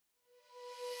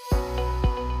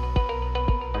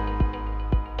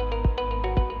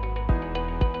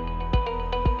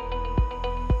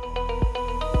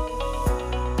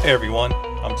Hey everyone,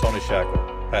 I'm Tony Shackle,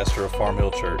 pastor of Farm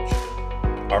Hill Church.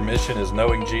 Our mission is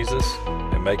knowing Jesus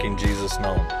and making Jesus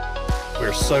known. We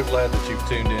are so glad that you've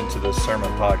tuned into this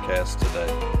sermon podcast today.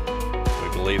 We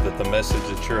believe that the message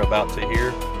that you're about to hear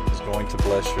is going to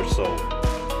bless your soul.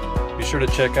 Be sure to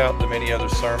check out the many other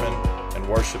sermon and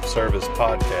worship service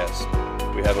podcasts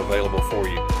we have available for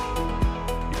you.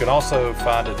 You can also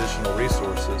find additional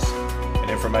resources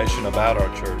and information about our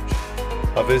church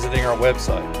by visiting our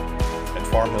website at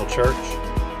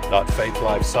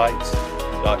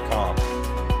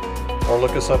farmhillchurch.faithlifesites.com, or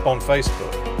look us up on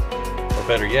Facebook, or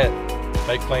better yet,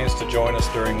 make plans to join us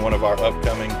during one of our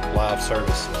upcoming live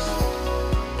services.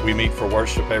 We meet for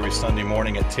worship every Sunday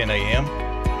morning at 10 a.m.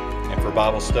 and for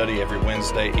Bible study every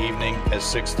Wednesday evening at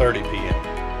 6:30 p.m.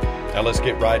 Now let's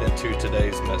get right into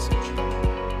today's message.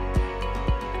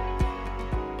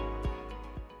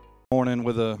 Morning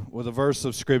with a verse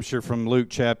of scripture from Luke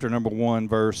chapter number 1,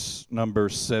 verse number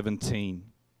 17.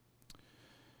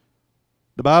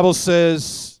 The Bible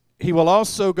says, "He will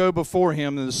also go before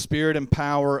him in the spirit and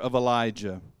power of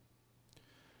Elijah,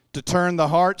 to turn the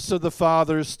hearts of the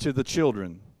fathers to the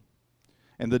children,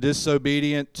 and the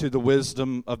disobedient to the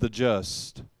wisdom of the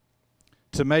just,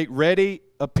 to make ready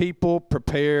a people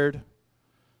prepared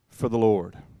for the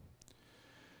Lord."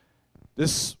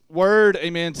 This word,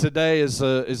 amen, today is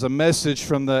a message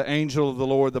from the angel of the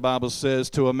Lord, the Bible says,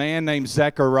 to a man named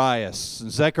Zacharias.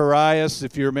 And Zacharias,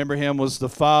 if you remember him, was the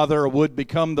father, or would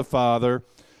become the father,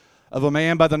 of a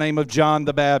man by the name of John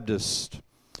the Baptist.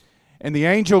 And the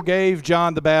angel gave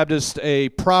John the Baptist a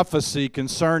prophecy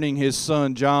concerning his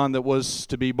son John that was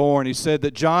to be born. He said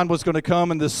that John was going to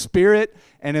come in the spirit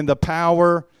and in the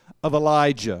power of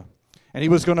Elijah. And he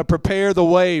was going to prepare the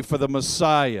way for the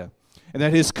Messiah. And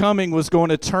that his coming was going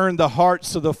to turn the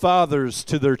hearts of the fathers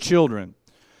to their children,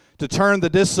 to turn the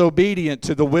disobedient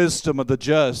to the wisdom of the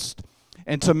just,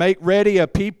 and to make ready a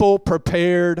people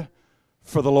prepared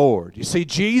for the Lord. You see,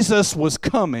 Jesus was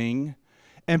coming,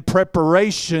 and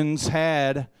preparations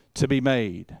had to be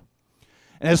made.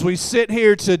 And as we sit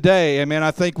here today,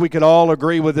 I think we could all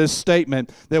agree with this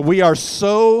statement, that we are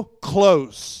so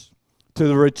close to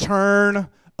the return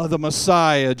of the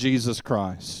Messiah, Jesus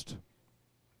Christ.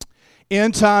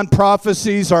 End-time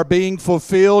prophecies are being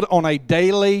fulfilled on a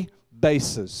daily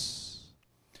basis.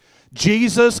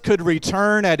 Jesus could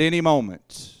return at any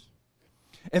moment.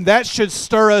 And that should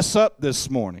stir us up this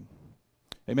morning.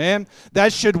 Amen?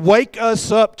 That should wake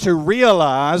us up to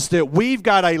realize that we've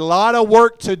got a lot of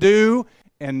work to do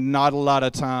and not a lot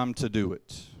of time to do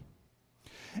it.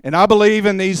 And I believe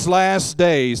in these last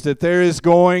days that there is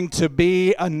going to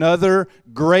be another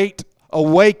great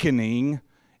awakening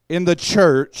in the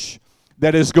church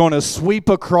that is going to sweep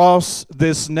across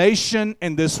this nation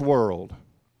and this world.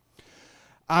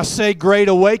 I say great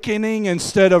awakening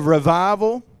instead of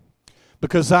revival,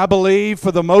 because I believe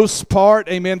for the most part,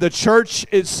 amen, the church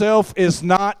itself is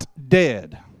not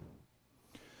dead.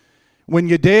 When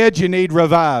you're dead, you need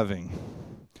reviving.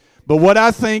 But what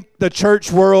I think the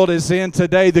church world is in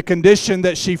today, the condition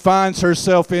that she finds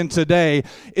herself in today,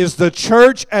 is the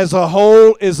church as a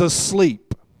whole is asleep.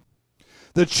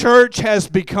 The church has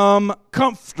become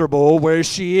comfortable where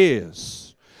she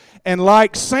is. And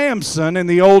like Samson in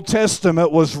the Old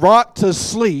Testament was rocked to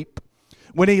sleep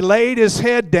when he laid his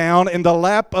head down in the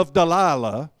lap of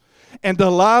Delilah, and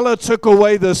Delilah took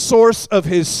away the source of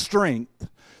his strength,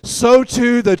 so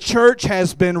too the church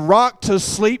has been rocked to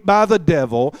sleep by the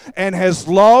devil and has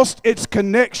lost its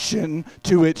connection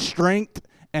to its strength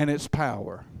and its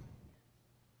power.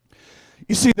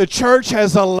 You see, the church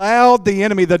has allowed the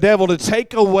enemy, the devil, to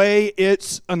take away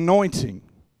its anointing.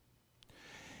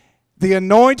 The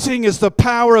anointing is the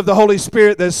power of the Holy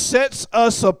Spirit that sets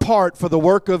us apart for the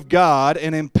work of God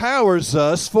and empowers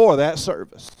us for that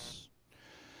service.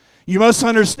 You must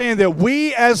understand that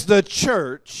we as the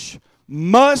church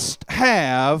must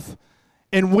have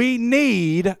and we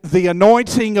need the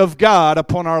anointing of God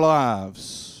upon our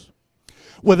lives.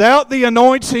 Without the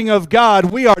anointing of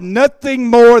God, we are nothing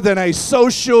more than a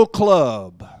social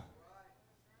club.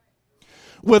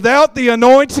 Without the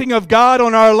anointing of God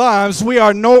on our lives, we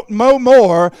are no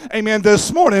more, amen,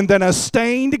 this morning than a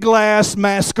stained glass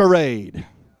masquerade.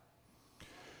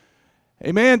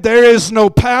 Amen. There is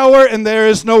no power and there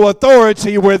is no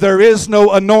authority where there is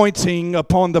no anointing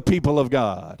upon the people of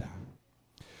God.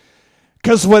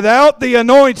 Because without the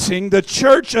anointing, the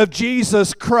church of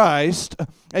Jesus Christ,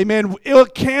 amen,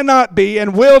 it cannot be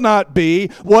and will not be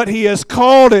what He has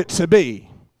called it to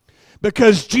be.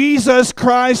 Because Jesus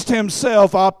Christ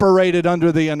Himself operated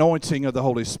under the anointing of the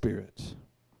Holy Spirit.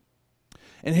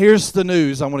 And here's the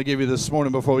news I want to give you this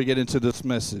morning before we get into this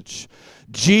message.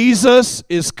 Jesus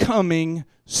is coming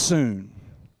soon.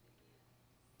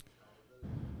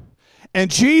 And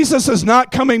Jesus is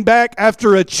not coming back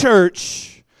after a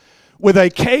church with a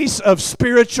case of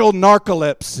spiritual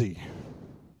narcolepsy.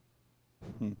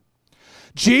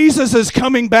 Jesus is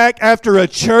coming back after a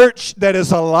church that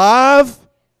is alive,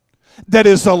 that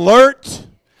is alert,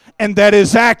 and that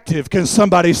is active. Can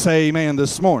somebody say amen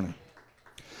this morning?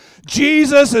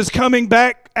 Jesus is coming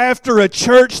back after a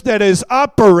church that is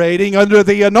operating under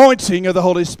the anointing of the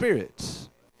Holy Spirit.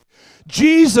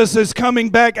 Jesus is coming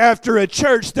back after a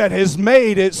church that has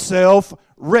made itself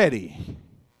ready.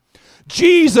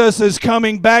 Jesus is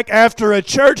coming back after a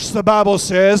church, the Bible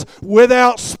says,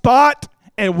 without spot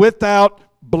and without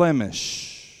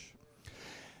blemish.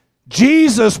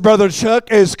 Jesus, Brother Chuck,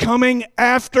 is coming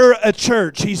after a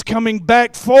church. He's coming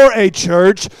back for a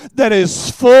church that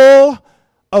is full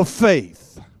of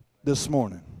faith this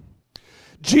morning.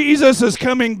 Jesus is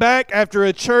coming back after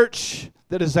a church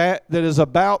that is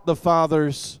about the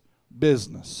Father's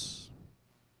business.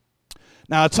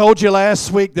 Now, I told you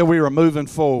last week that we were moving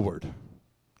forward.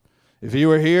 If you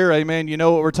were here, amen, you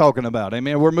know what we're talking about.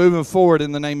 Amen. We're moving forward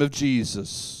in the name of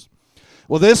Jesus.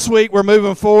 Well, this week we're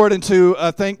moving forward into,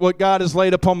 I think what God has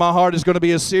laid upon my heart is going to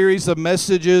be a series of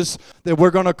messages that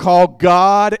we're going to call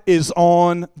God is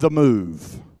on the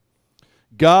Move.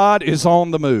 God is on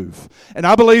the move. And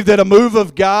I believe that a move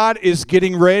of God is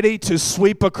getting ready to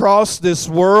sweep across this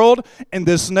world and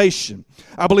this nation.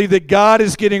 I believe that God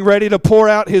is getting ready to pour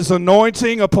out His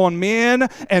anointing upon men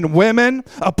and women,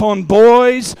 upon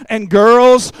boys and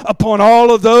girls, upon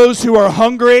all of those who are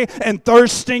hungry and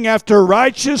thirsting after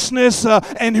righteousness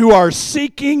and who are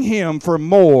seeking Him for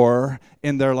more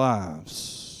in their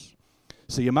lives.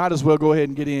 So you might as well go ahead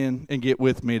and get in and get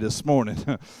with me this morning.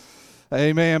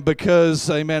 Amen, because,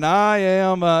 amen,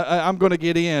 I'm going to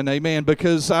get in, amen,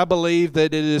 because I believe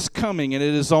that it is coming and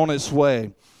it is on its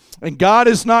way. And God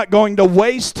is not going to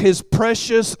waste His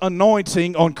precious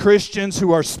anointing on Christians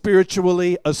who are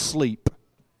spiritually asleep.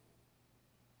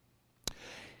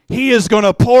 He is going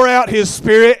to pour out His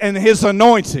Spirit and His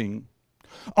anointing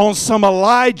on some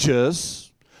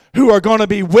Elijahs who are going to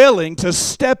be willing to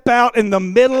step out in the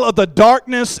middle of the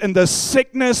darkness and the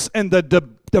sickness and the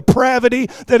depravity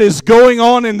that is going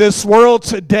on in this world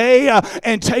today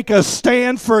and take a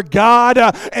stand for God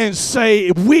and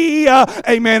say, we,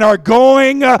 amen, are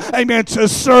going, amen, to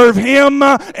serve Him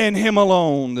and Him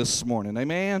alone this morning.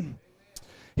 Amen.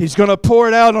 He's going to pour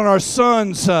it out on our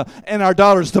sons and our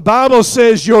daughters. The Bible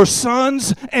says your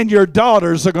sons and your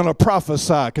daughters are going to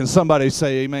prophesy. Can somebody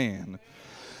say amen?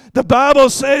 The Bible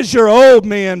says your old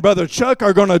men, Brother Chuck,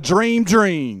 are going to dream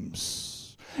dreams.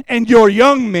 And your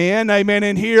young men, amen,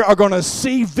 in here are going to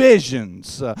see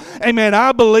visions. Amen.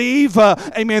 I believe,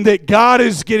 amen, that God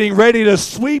is getting ready to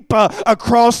sweep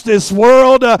across this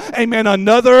world, amen,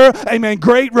 another, amen,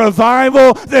 great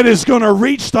revival that is going to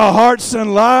reach the hearts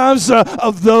and lives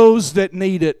of those that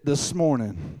need it this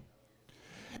morning.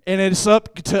 And it's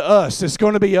up to us. It's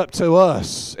going to be up to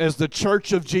us as the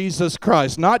Church of Jesus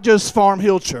Christ, not just Farm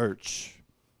Hill Church,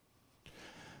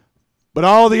 but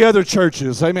all the other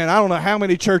churches. Amen. I don't know how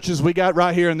many churches we got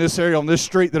right here in this area on this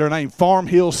street that are named Farm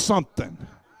Hill something.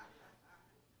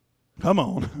 Come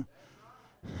on.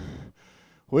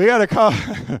 We got to call.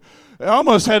 I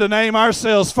almost had to name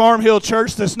ourselves Farm Hill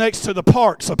Church that's next to the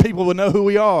park so people would know who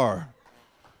we are.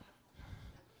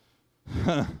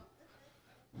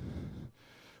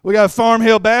 We got Farm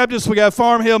Hill Baptist, we got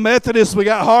Farm Hill Methodist, we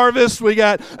got Harvest, we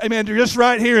got, amen, just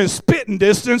right here in spitting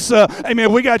distance,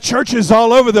 amen, we got churches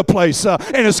all over the place. And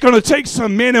it's going to take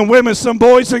some men and women, some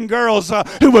boys and girls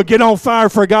who will get on fire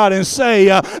for God and say,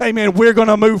 amen, we're going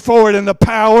to move forward in the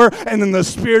power and in the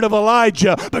spirit of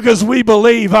Elijah because we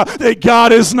believe that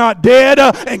God is not dead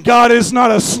and God is not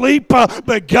asleep,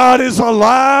 but God is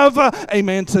alive,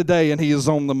 amen, today, and He is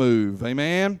on the move.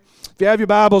 Amen. If you have your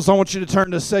Bibles, I want you to turn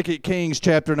to 2 Kings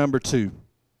chapter number 2.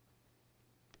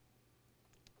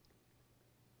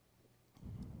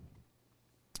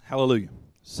 Hallelujah.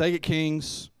 2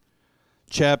 Kings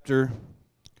chapter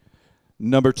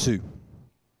number 2. And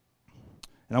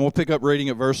I'm going to pick up reading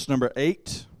at verse number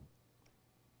 8.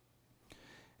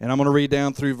 And I'm going to read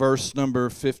down through verse number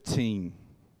 15.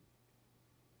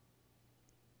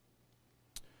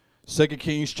 2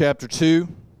 Kings chapter 2.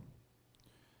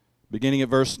 Beginning at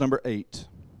verse number 8.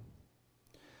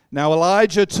 Now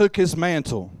Elijah took his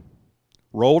mantle,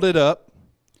 rolled it up,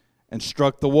 and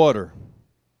struck the water.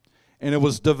 And it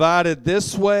was divided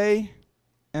this way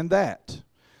and that,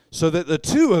 so that the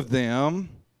two of them,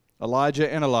 Elijah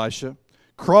and Elisha,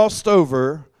 crossed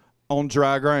over on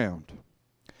dry ground.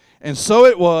 And so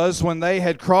it was when they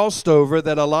had crossed over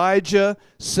that Elijah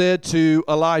said to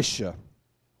Elisha,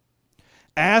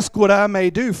 Ask what I may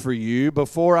do for you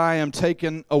before I am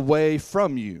taken away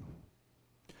from you."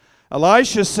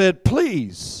 Elisha said,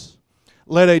 "Please,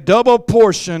 let a double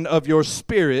portion of your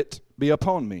spirit be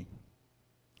upon me."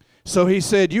 So he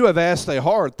said, "You have asked a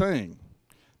hard thing.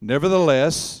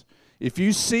 Nevertheless, if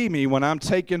you see me when I'm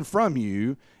taken from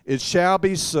you, it shall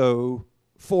be so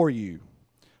for you.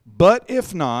 But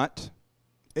if not,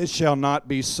 it shall not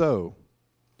be so."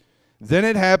 Then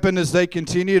it happened as they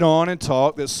continued on and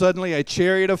talked that suddenly a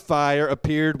chariot of fire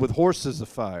appeared with horses of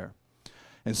fire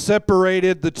and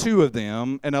separated the two of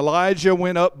them, and Elijah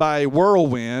went up by a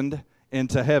whirlwind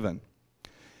into heaven.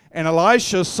 And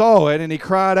Elisha saw it, and he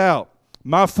cried out,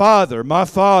 my father,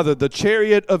 the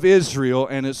chariot of Israel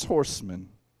and its horsemen."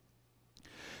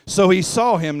 So he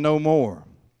saw him no more.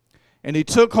 And he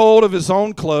took hold of his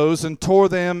own clothes and tore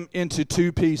them into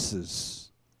two pieces.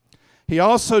 He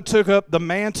also took up the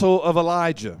mantle of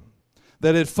Elijah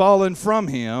that had fallen from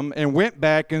him and went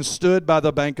back and stood by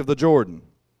the bank of the Jordan.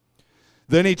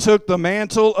 Then he took the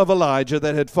mantle of Elijah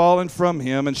that had fallen from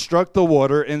him and struck the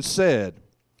water and said,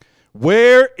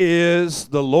 "Where is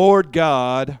the Lord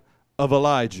God of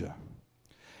Elijah?"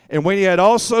 And when he had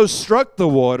also struck the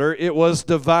water, it was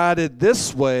divided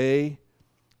this way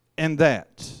and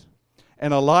that.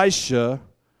 And Elisha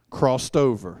crossed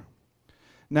over.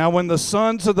 Now when the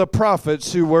sons of the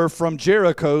prophets who were from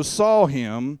Jericho saw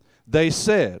him, they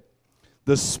said,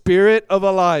 "The spirit of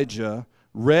Elijah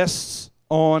rests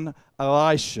on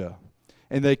Elisha."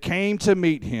 And they came to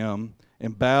meet him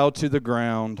and bowed to the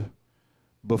ground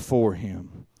before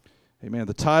him. Amen.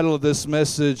 The title of this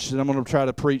message that I'm going to try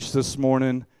to preach this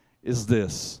morning is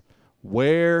this: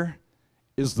 Where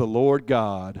is the Lord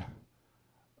God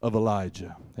of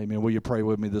Elijah? Amen. Will you pray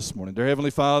with me this morning? Dear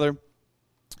Heavenly Father,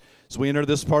 as we enter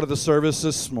this part of the service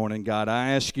this morning, God, I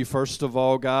ask you first of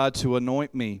all, God, to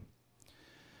anoint me.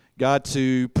 God,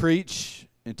 to preach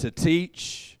and to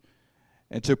teach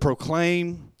and to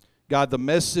proclaim, God, the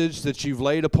message that you've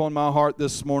laid upon my heart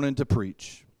this morning to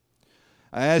preach.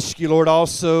 I ask you, Lord,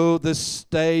 also this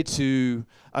day to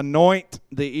anoint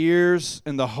the ears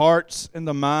and the hearts and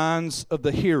the minds of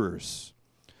the hearers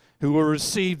who will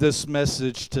receive this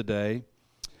message today.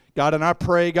 God, and I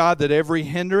pray, God, that every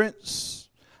hindrance,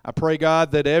 I pray,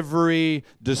 God, that every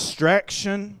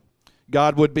distraction,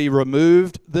 God, would be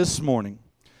removed this morning.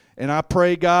 And I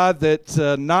pray, God, that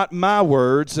not my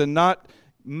words and not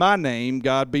my name,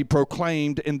 God, be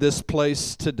proclaimed in this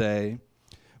place today,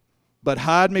 but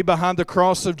hide me behind the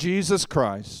cross of Jesus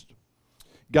Christ.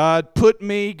 God, put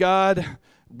me, God,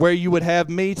 where you would have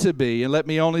me to be, and let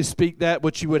me only speak that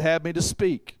which you would have me to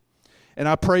speak. And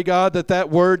I pray, God, that that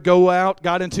word go out,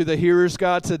 God, into the hearers,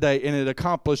 God, today, and it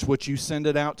accomplish what you send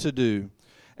it out to do.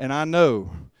 And I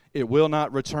know it will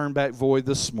not return back void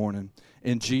this morning.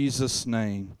 In Jesus'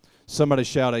 name. Somebody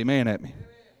shout amen at me.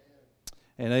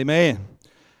 And amen.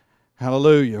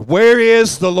 Hallelujah. Where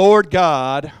is the Lord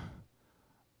God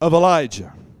of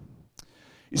Elijah?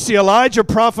 You see, Elijah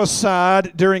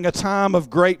prophesied during a time of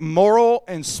great moral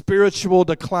and spiritual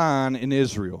decline in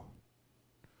Israel.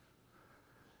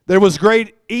 There was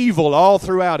great evil all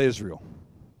throughout Israel.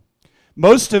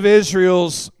 Most of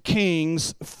Israel's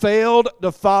kings failed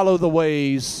to follow the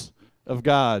ways of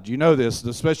God. You know this,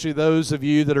 especially those of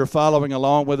you that are following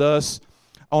along with us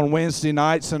on Wednesday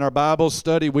nights in our Bible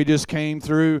study. We just came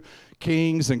through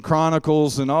Kings and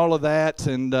Chronicles and all of that,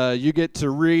 and you get to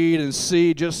read and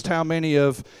see just how many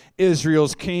of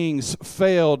Israel's kings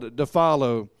failed to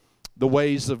follow the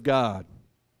ways of God.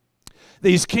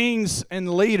 These kings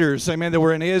and leaders, amen, that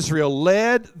were in Israel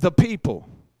led the people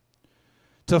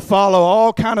to follow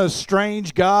all kind of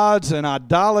strange gods and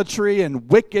idolatry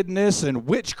and wickedness and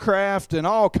witchcraft and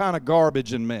all kind of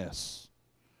garbage and mess.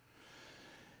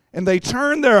 And they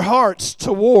turned their hearts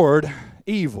toward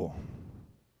evil.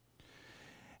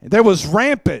 There was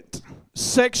rampant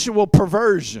sexual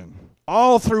perversion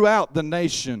all throughout the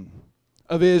nation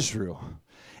of Israel.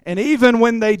 And even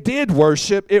when they did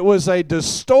worship, it was a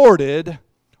distorted,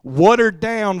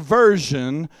 watered-down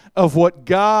version of what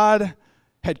God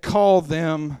had called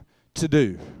them to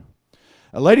do.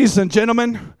 Ladies and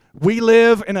gentlemen, we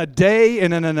live in a day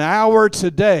and in an hour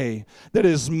today that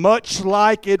is much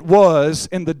like it was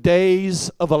in the days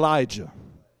of Elijah.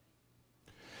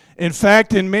 In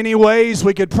fact, in many ways,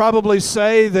 we could probably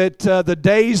say that the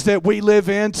days that we live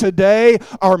in today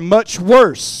are much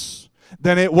worse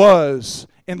than it was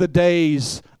in the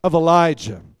days of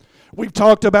Elijah. We've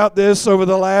talked about this over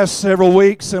the last several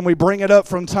weeks, and we bring it up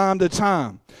from time to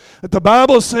time. That the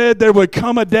Bible said there would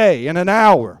come a day and an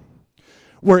hour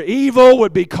where evil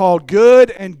would be called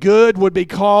good and good would be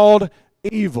called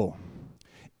evil.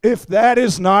 If that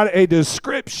is not a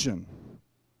description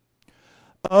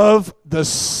of the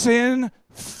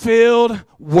sin-filled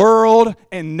world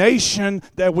and nation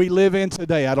that we live in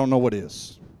today, I don't know what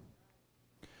is.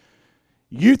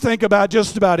 You think about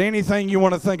just about anything you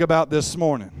want to think about this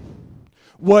morning.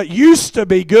 What used to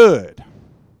be good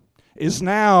is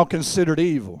now considered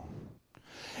evil.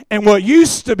 And what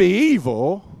used to be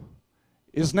evil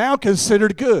is now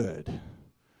considered good.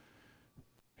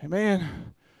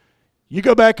 Amen. You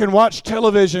go back and watch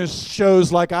television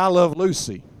shows like I Love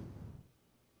Lucy.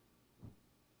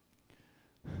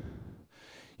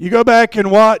 You go back and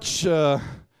watch,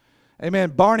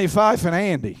 Barney Fife and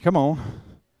Andy. Come on.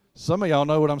 Some of y'all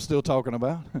know what I'm still talking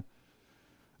about.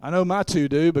 I know my two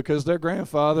do because their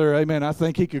grandfather, I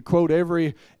think he could quote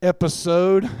every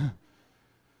episode.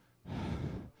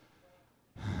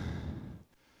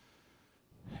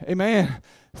 Amen.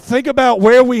 Think about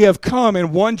where we have come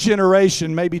in one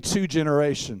generation, maybe 2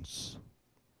 generations.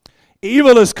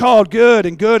 Evil is called good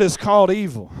and good is called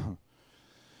evil.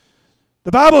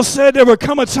 The Bible said there will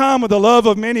come a time when the love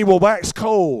of many will wax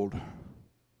cold.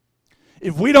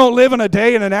 If we don't live in a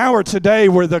day and an hour today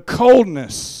where the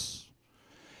coldness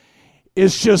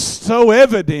is just so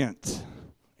evident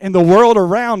in the world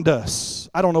around us,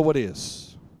 I don't know what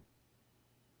is.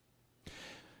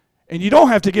 And you don't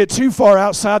have to get too far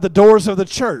outside the doors of the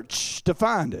church to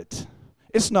find it.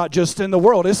 It's not just in the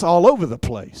world, it's all over the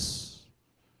place.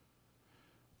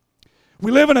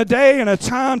 We live in a day and a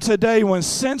time today when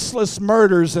senseless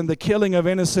murders and the killing of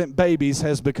innocent babies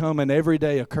has become an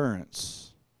everyday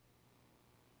occurrence.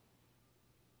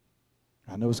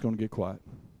 I know it's going to get quiet,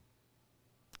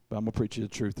 but I'm going to preach you the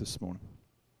truth this morning.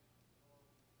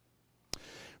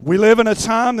 We live in a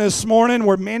time this morning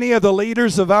where many of the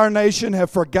leaders of our nation have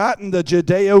forgotten the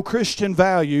Judeo-Christian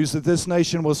values that this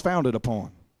nation was founded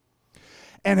upon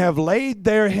and have laid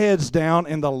their heads down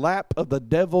in the lap of the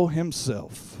devil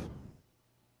himself.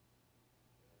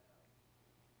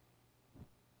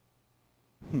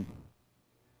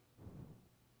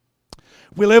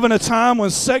 We live in a time when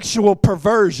sexual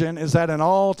perversion is at an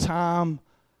all-time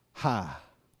high.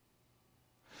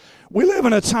 We live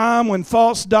in a time when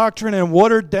false doctrine and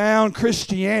watered-down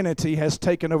Christianity has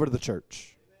taken over the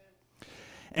church.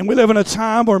 And we live in a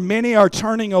time where many are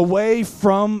turning away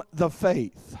from the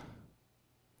faith.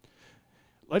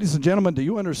 Ladies and gentlemen, do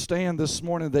you understand this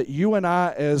morning that you and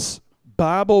I, as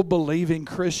Bible-believing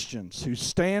Christians who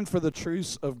stand for the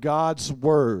truths of God's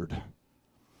Word,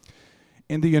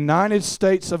 in the United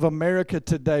States of America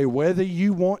today, whether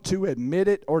you want to admit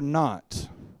it or not,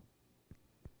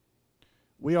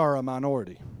 we are a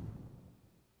minority.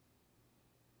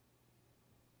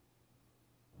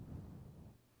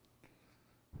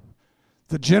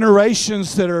 The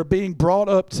generations that are being brought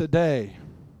up today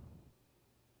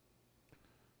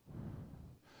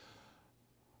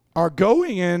are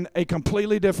going in a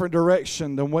completely different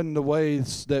direction than when the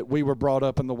ways that we were brought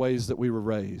up and the ways that we were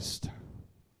raised.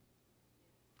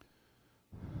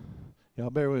 Y'all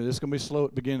bear with me. It's going to be slow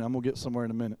at the beginning. I'm going to get somewhere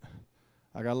in a minute.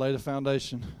 I got to lay the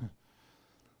foundation.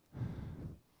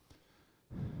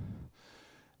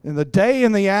 In the day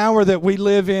and the hour that we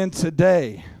live in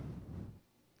today,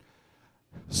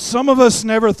 some of us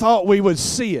never thought we would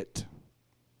see it.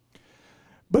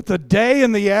 But the day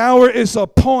and the hour is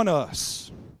upon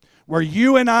us where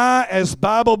you and I, as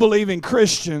Bible-believing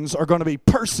Christians, are going to be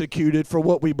persecuted for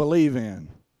what we believe in.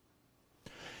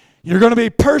 You're going to be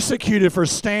persecuted for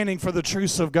standing for the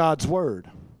truths of God's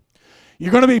Word.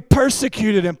 You're going to be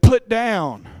persecuted and put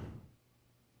down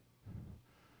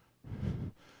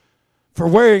for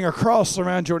wearing a cross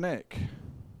around your neck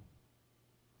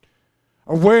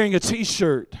or wearing a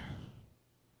t-shirt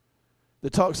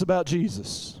that talks about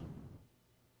Jesus.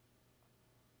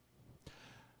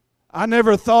 I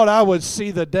never thought I would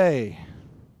see the day.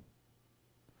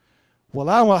 Well,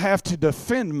 I will have to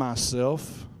defend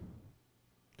myself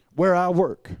where I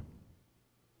work.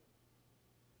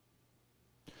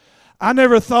 I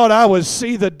never thought I would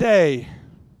see the day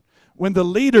when the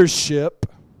leadership,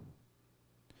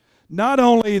 not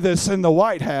only that's in the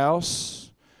White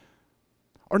House,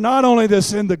 or not only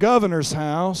that's in the governor's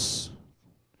house,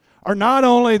 or not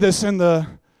only that's in the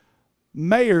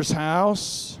mayor's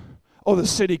house or the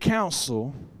city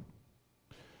council,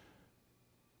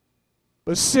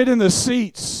 but sit in the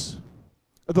seats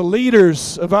of the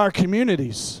leaders of our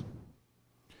communities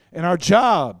and our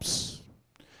jobs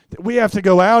that we have to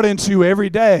go out into every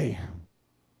day,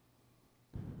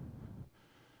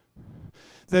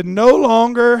 that no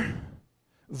longer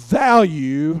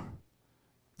value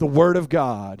the Word of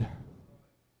God.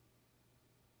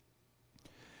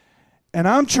 And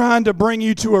I'm trying to bring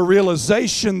you to a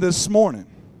realization this morning.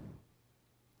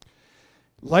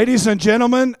 Ladies and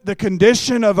gentlemen, the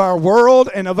condition of our world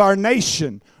and of our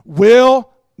nation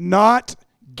will not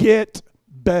get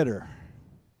better.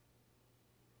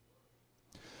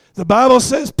 The Bible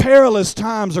says perilous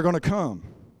times are going to come.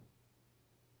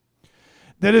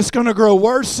 That it's going to grow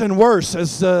worse and worse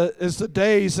as the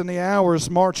days and the hours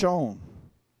march on.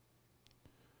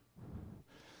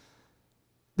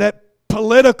 That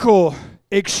political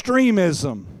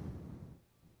extremism,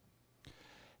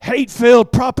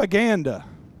 hate-filled propaganda,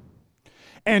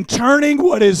 and turning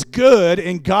what is good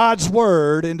in God's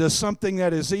Word into something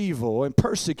that is evil and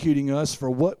persecuting us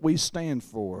for what we stand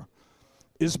for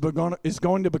is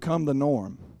going to become the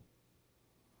norm.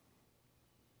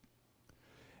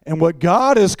 And what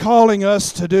God is calling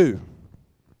us to do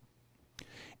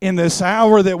in this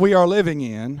hour that we are living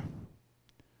in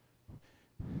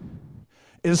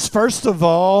is, first of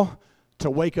all,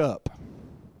 to wake up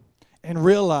and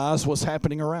realize what's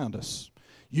happening around us.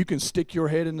 You can stick your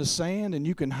head in the sand and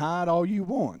you can hide all you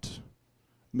want,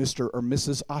 Mr. or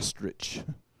Mrs. Ostrich.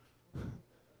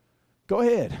 Go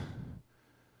ahead.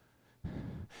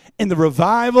 In the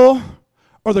revival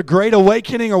or the great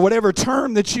awakening or whatever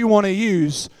term that you want to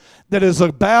use that is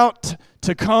about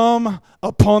to come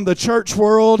upon the church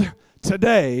world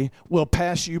today will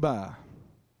pass you by.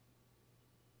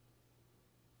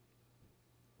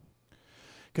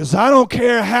 Because I don't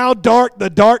care how dark the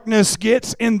darkness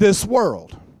gets in this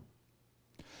world.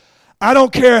 I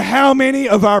don't care how many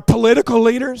of our political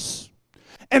leaders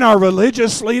and our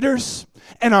religious leaders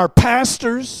and our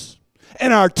pastors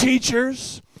and our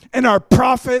teachers and our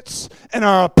prophets and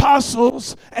our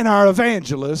apostles and our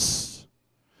evangelists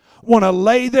want to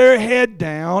lay their head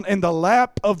down in the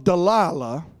lap of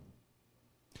Delilah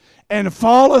and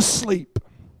fall asleep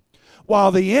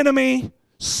while the enemy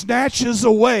snatches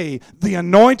away the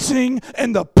anointing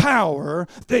and the power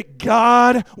that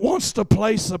God wants to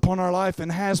place upon our life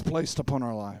and has placed upon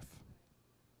our life.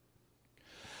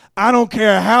 I don't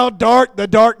care how dark the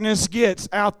darkness gets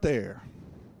out there.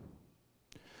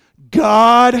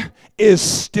 God is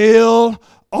still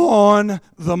on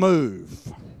the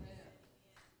move.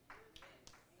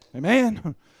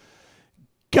 Amen.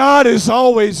 God is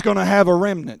always going to have a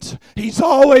remnant. He's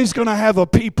always going to have a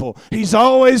people. He's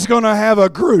always going to have a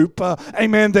group,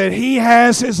 amen, that He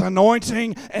has His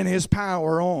anointing and His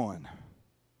power on.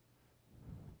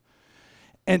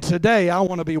 And today I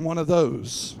want to be one of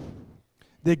those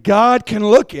that God can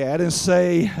look at and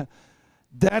say,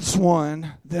 that's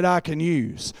one that I can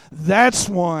use. That's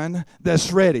one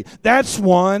that's ready. That's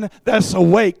one that's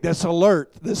awake, that's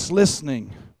alert, that's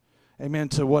listening. Amen,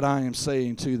 to what I am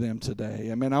saying to them today.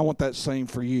 Amen, I want that same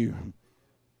for you.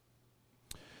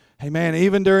 Amen,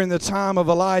 even during the time of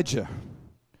Elijah,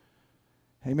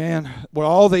 amen, where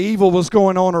all the evil was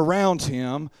going on around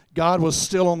him, God was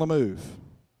still on the move.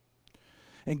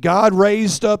 And God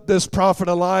raised up this prophet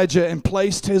Elijah and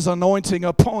placed His anointing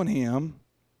upon him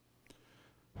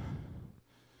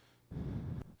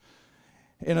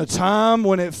in a time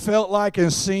when it felt like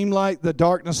and seemed like the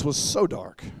darkness was so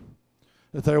dark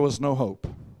that there was no hope.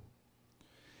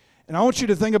 And I want you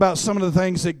to think about some of the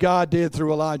things that God did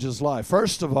through Elijah's life.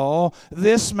 First of all,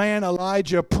 this man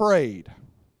Elijah prayed.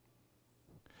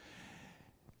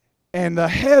 And the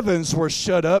heavens were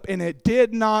shut up, and it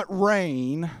did not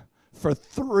rain for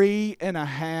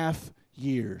 3.5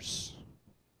 years.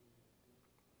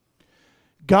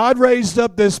 God raised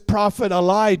up this prophet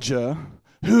Elijah,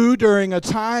 who during a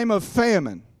time of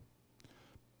famine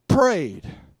prayed.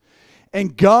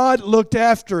 And God looked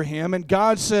after him, and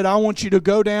God said, I want you to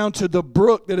go down to the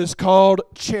brook that is called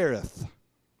Cherith.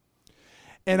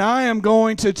 And I am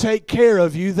going to take care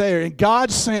of you there. And God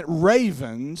sent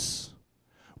ravens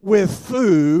with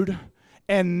food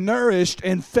and nourished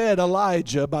and fed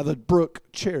Elijah by the brook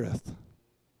Cherith.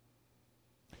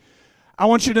 I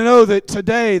want you to know that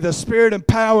today the spirit and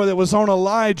power that was on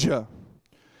Elijah,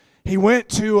 he went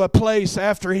to a place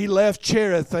after he left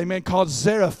Cherith, amen, called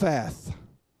Zarephath.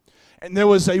 And there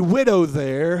was a widow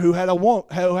there who had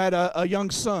a young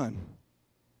son.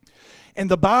 And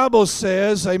the Bible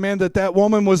says, amen, that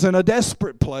woman was in a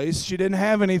desperate place. She didn't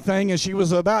have anything, and she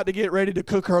was about to get ready to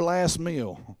cook her last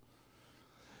meal.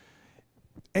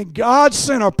 And God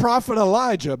sent a prophet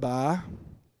Elijah by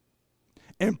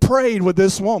and prayed with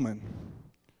this woman.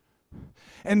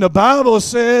 And the Bible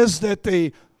says that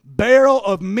the barrel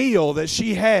of meal that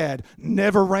she had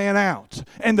never ran out.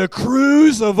 And the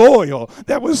cruse of oil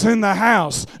that was in the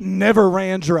house never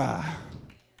ran dry.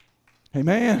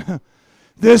 Amen.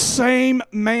 This same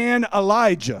man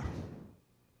Elijah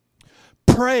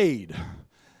prayed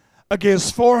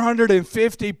against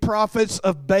 450 prophets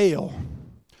of Baal.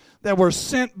 that were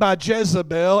sent by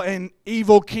Jezebel and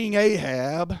evil King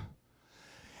Ahab.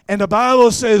 And the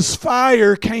Bible says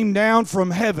fire came down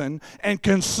from heaven and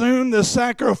consumed the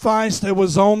sacrifice that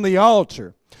was on the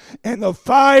altar. And the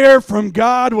fire from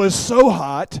God was so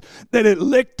hot that it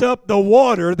licked up the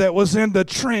water that was in the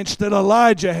trench that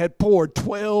Elijah had poured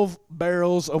 12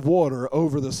 barrels of water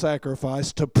over the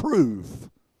sacrifice to prove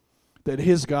that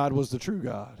his God was the true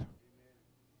God.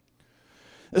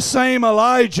 The same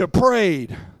Elijah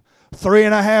prayed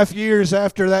 3.5 years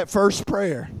after that first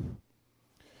prayer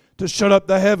to shut up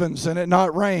the heavens and it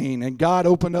not rain. And God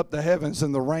opened up the heavens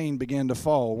and the rain began to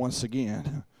fall once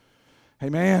again.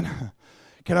 Amen.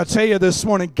 Can I tell you this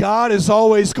morning, God is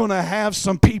always going to have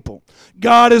some people.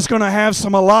 God is going to have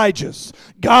some Elijahs.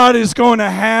 God is going to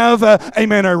have,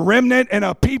 a remnant and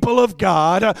a people of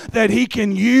God that He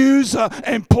can use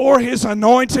and pour His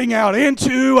anointing out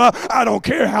into. I don't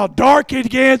care how dark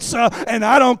it gets, and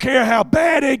I don't care how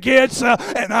bad it gets,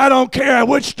 and I don't care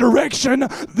which direction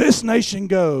this nation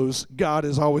goes. God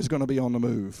is always going to be on the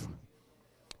move.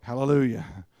 Hallelujah.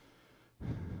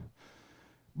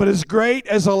 But as great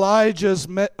as Elijah's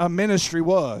ministry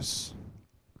was,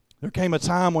 there came a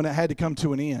time when it had to come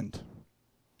to an end.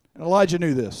 And Elijah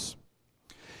knew this.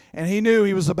 And he knew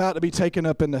he was about to be taken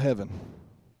up into heaven.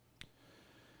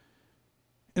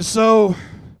 And so,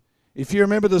 if you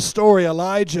remember the story,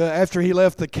 Elijah, after he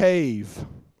left the cave,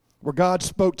 where God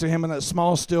spoke to him in that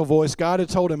small, still voice, God had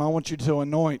told him, I want you to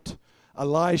anoint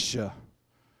Elisha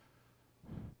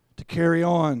to carry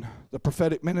on the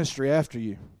prophetic ministry after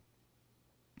you.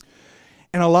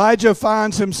 And Elijah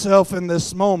finds himself in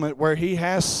this moment where he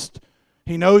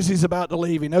knows he's about to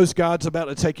leave. He knows God's about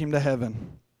to take him to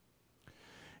heaven.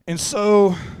 And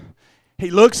so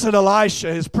he looks at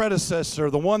Elisha, his predecessor,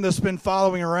 the one that's been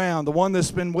following around, the one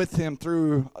that's been with him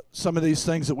through some of these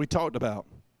things that we talked about.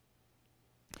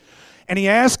 And he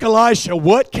asks Elisha,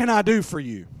 what can I do for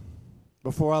you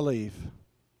before I leave?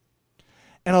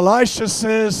 And Elisha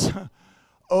says,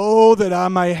 oh, that I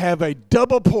may have a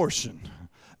double portion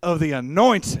of the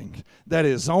anointing that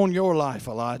is on your life,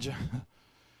 Elijah.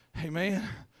 Amen.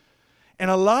 And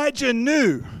Elijah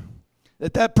knew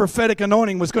that prophetic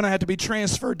anointing was going to have to be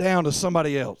transferred down to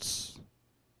somebody else.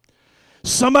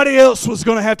 Somebody else was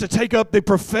going to have to take up the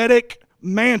prophetic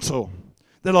mantle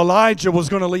that Elijah was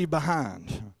going to leave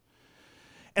behind.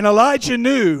 And Elijah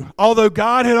knew, although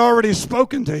God had already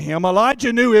spoken to him,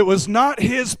 Elijah knew it was not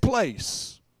his place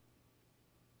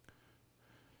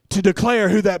to declare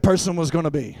who that person was going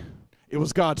to be. It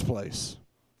was God's place.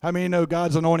 How many know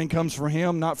God's anointing comes from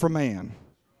Him, not from man?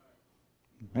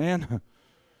 Man.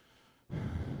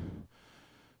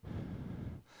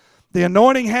 The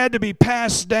anointing had to be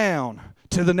passed down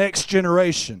to the next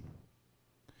generation.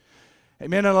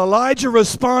 Amen. And Elijah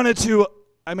responded to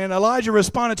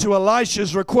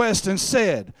Elisha's request and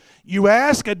said, you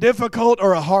ask a difficult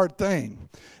or a hard thing.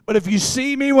 But if you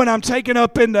see me when I'm taken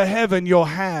up into heaven, you'll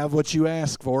have what you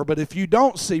ask for. But if you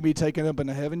don't see me taken up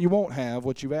into heaven, you won't have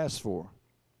what you've asked for.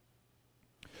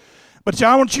 But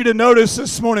I want you to notice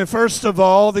this morning, first of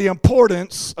all, the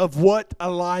importance of what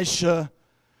Elisha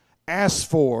asked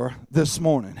for this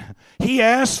morning. He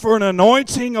asked for an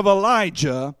anointing of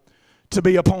Elijah to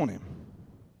be upon him.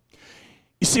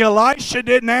 You see, Elisha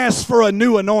didn't ask for a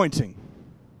new anointing.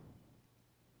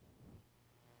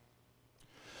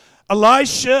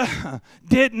 Elisha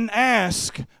didn't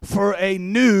ask for a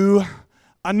new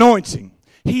anointing.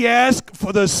 He asked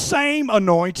for the same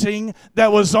anointing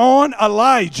that was on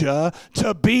Elijah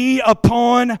to be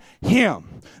upon him.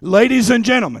 Ladies and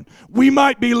gentlemen, we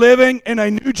might be living in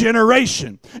a new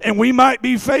generation, and we might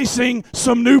be facing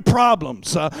some new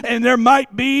problems, and there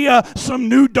might be some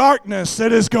new darkness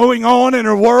that is going on in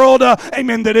our world,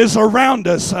 that is around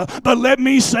us. But let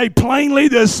me say plainly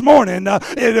this morning,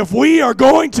 if we are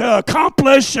going to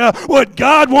accomplish what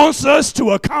God wants us to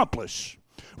accomplish,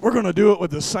 we're going to do it with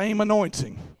the same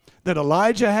anointing that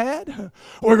Elijah had.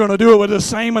 We're going to do it with the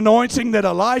same anointing that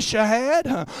Elisha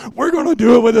had. We're going to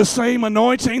do it with the same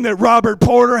anointing that Robert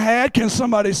Porter had. Can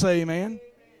somebody say amen?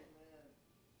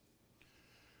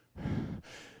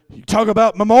 You talk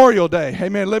about Memorial Day.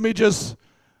 Amen. Let me just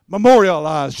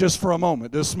memorialize just for a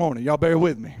moment this morning. Y'all bear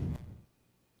with me.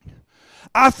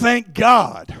 I thank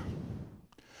God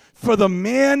for the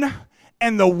men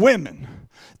and the women,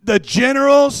 the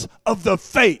generals of the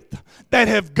faith that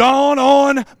have gone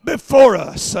on before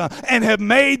us and have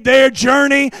made their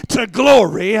journey to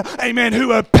glory, amen,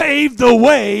 who have paved the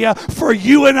way for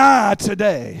you and I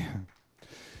today.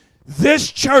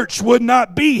 This church would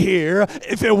not be here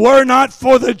if it were not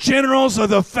for the generals of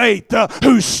the faith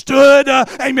who stood,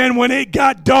 amen, when it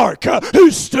got dark, who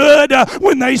stood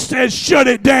when they said shut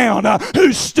it down,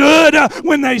 who stood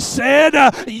when they said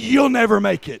you'll never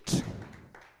make it.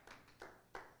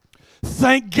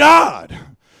 Thank God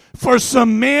for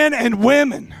some men and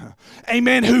women,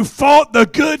 amen, who fought the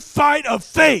good fight of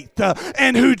faith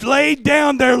and who laid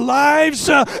down their lives,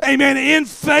 amen, in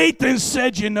faith and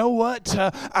said, you know what,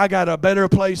 I got a better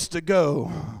place to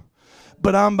go,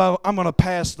 but I'm going to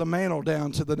pass the mantle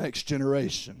down to the next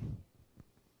generation.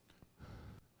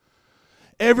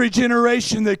 Every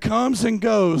generation that comes and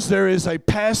goes, there is a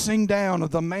passing down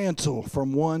of the mantle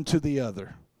from one to the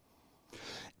other.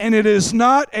 And it is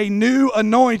not a new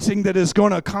anointing that is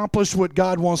going to accomplish what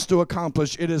God wants to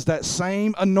accomplish. It is that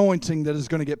same anointing that is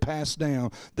going to get passed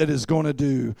down that is going to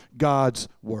do God's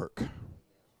work.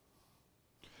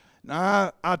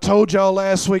 Now, I told y'all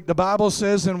last week, the Bible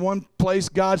says in one place,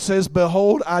 God says,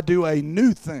 behold, I do a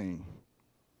new thing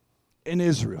in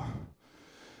Israel.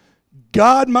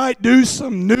 God might do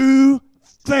some new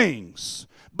things,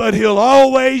 but He'll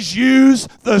always use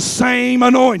the same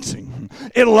anointing.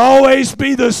 It'll always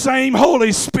be the same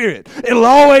Holy Spirit. It'll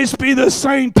always be the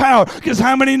same power. Because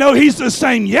how many know He's the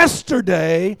same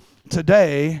yesterday,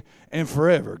 today, and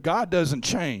forever? God doesn't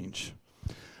change.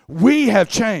 We have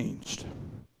changed.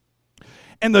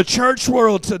 And the church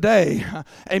world today,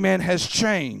 amen, has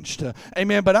changed.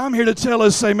 Amen. But I'm here to tell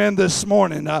us, amen, this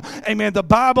morning. Amen. The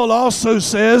Bible also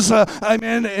says,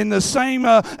 amen, in the same,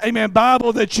 amen,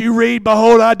 Bible that you read,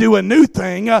 behold, I do a new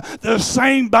thing. The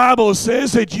same Bible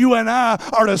says that you and I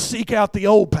are to seek out the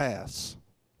old paths.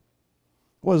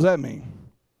 What does that mean?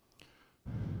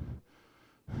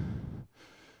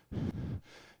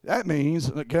 That means,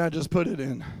 can I just put it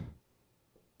in?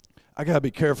 I got to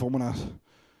be careful when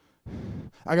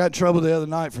I got in trouble the other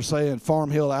night for saying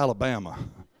Farm Hill, Alabama.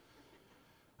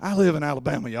 I live in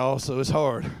Alabama, y'all, so it's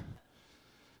hard.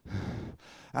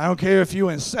 I don't care if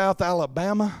you're in South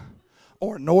Alabama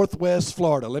or Northwest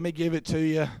Florida. Let me give it to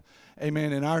you,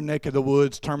 amen, in our neck of the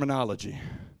woods terminology.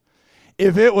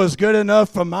 If it was good enough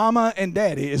for Mama and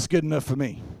Daddy, it's good enough for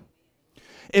me.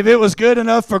 If it was good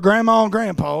enough for Grandma and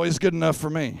Grandpa, it's good enough for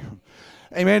me.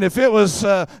 Amen. If it was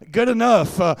good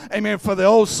enough, amen, for the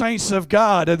old saints of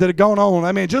God that have gone on.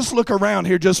 I mean, just look around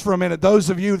here just for a minute. Those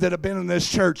of you that have been in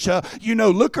this church,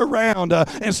 look around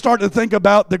and start to think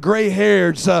about the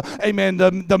gray-hairs, amen,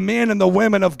 the men and the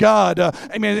women of God.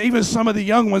 Amen. Even some of the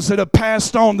young ones that have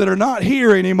passed on that are not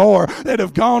here anymore, that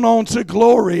have gone on to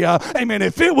glory. Amen.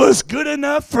 If it was good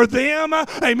enough for them,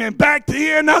 amen, back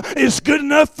then, it's good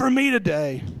enough for me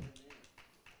today.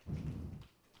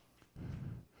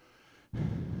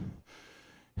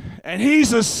 And He's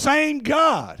the same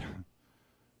God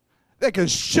that can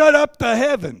shut up the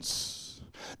heavens,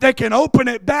 that can open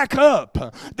it back up,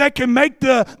 that can make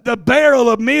the barrel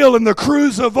of meal and the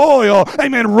cruse of oil,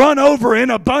 amen, run over in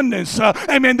abundance.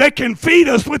 Amen, that can feed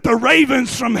us with the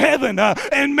ravens from heaven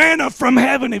and manna from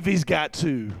heaven if He's got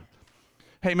to.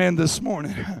 Amen, this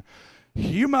morning.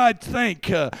 You might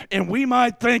think, and we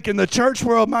might think, and the church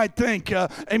world might think,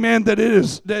 amen, that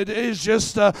it is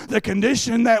just the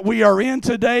condition that we are in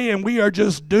today, and we are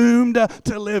just doomed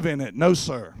to live in it. No,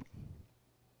 sir.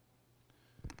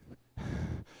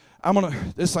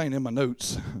 This ain't in my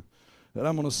notes, but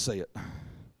I'm gonna say it.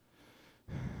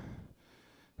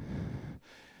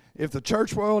 If the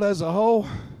church world as a whole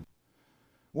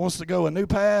wants to go a new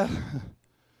path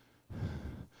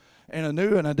and a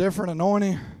new and a different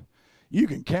anointing, you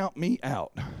can count me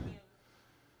out.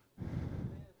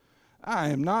 I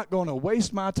am not going to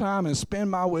waste my time and spin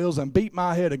my wheels and beat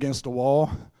my head against a wall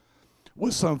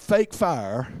with some fake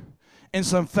fire and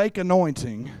some fake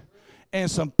anointing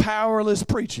and some powerless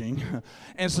preaching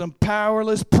and some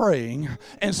powerless praying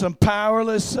and some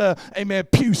powerless, amen,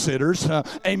 pew sitters,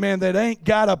 amen, that ain't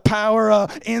got a power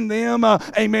in them,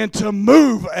 amen, to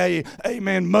move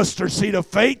amen, mustard seed of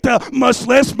faith, much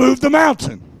less move the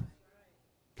mountain.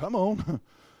 Come on.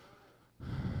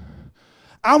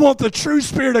 I want the true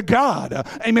Spirit of God,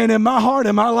 amen, in my heart,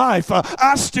 in my life.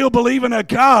 I still believe in a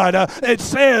God that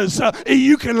says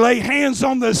you can lay hands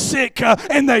on the sick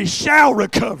and they shall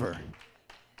recover.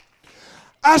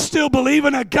 I still believe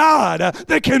in a God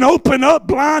that can open up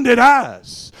blinded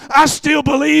eyes. I still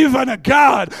believe in a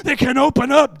God that can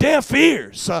open up deaf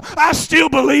ears. I still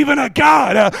believe in a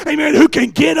God, amen, who can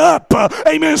get up,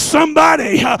 amen,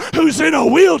 somebody who's in a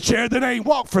wheelchair that ain't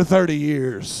walked for 30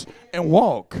 years and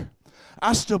walk.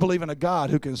 I still believe in a God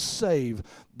who can save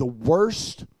the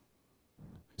worst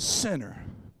sinner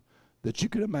that you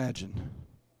could imagine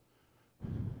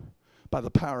by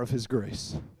the power of His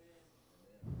grace.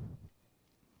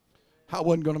 I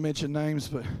wasn't going to mention names,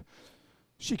 but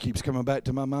she keeps coming back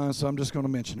to my mind, so I'm just going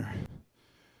to mention her.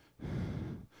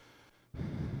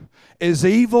 Is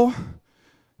evil.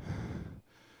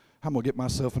 I'm going to get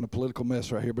myself in a political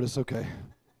mess right here, but it's okay.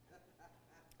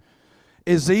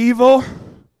 Is evil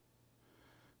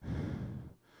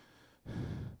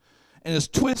and is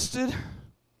twisted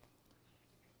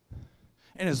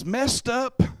and is messed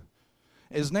up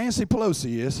as Nancy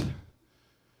Pelosi is.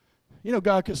 You know,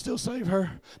 God could still save her.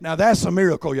 Now, that's a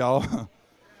miracle, y'all.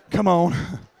 Come on.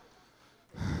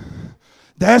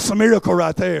 That's a miracle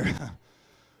right there.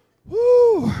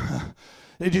 Woo.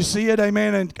 Did you see it?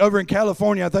 Amen. And over in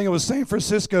California, I think it was San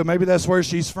Francisco. Maybe that's where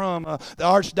she's from. The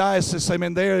archdiocese,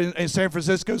 amen, there in San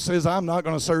Francisco says, I'm not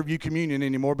going to serve you communion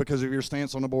anymore because of your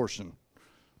stance on abortion.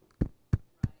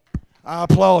 I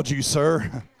applaud you,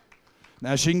 sir.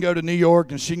 Now, she can go to New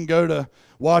York and she can go to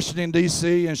Washington,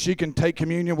 D.C., and she can take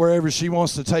communion wherever she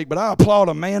wants to take. But I applaud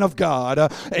a man of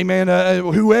God, amen,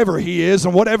 whoever he is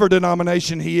and whatever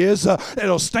denomination he is,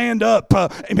 that'll stand up,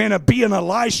 amen, and be an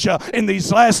Elisha in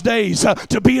these last days,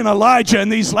 to be an Elijah in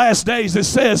these last days that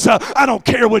says, I don't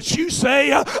care what you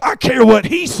say, I care what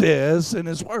he says in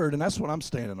his word. And that's what I'm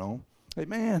standing on.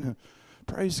 Amen.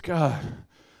 Praise God.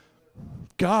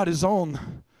 God is on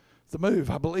the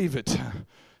move. I believe it.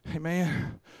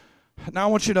 Amen. Now I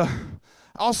want you to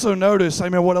also notice,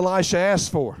 amen, what Elisha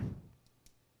asked for.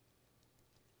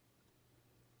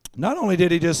 Not only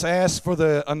did he just ask for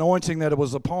the anointing that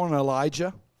was upon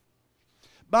Elijah.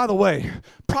 By the way,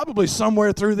 probably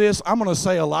somewhere through this, I'm going to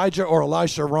say Elijah or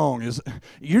Elisha wrong.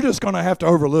 You're just going to have to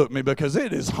overlook me because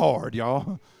it is hard,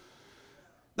 y'all.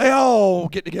 They all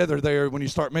get together there when you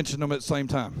start mentioning them at the same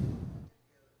time.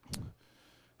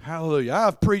 Hallelujah.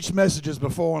 I've preached messages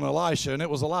before on Elisha, and it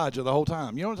was Elijah the whole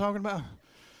time. You know what I'm talking about?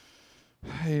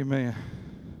 Amen.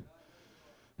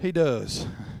 He does.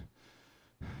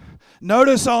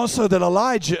 Notice also that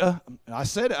Elijah, I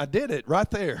said it, I did it right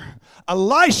there.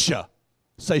 Elisha,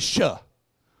 say sha,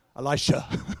 Elisha,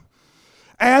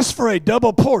 asked for a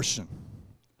double portion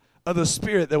of the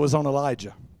Spirit that was on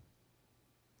Elijah.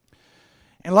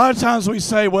 And a lot of times we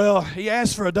say, well, he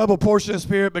asked for a double portion of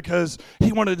Spirit because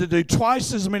he wanted to do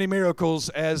twice as many miracles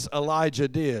as Elijah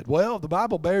did. Well, the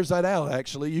Bible bears that out,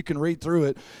 actually. You can read through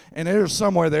it, and there's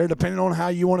somewhere there, depending on how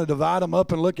you want to divide them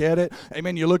up and look at it.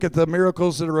 Amen. You look at the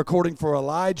miracles that are recording for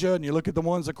Elijah, and you look at the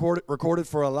ones recorded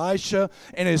for Elisha,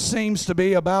 and it seems to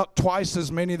be about twice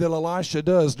as many that Elisha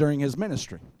does during his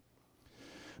ministry.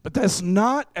 But that's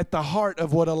not at the heart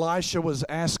of what Elisha was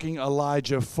asking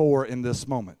Elijah for in this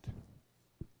moment.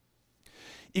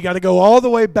 You got to go all the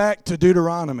way back to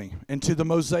Deuteronomy and to the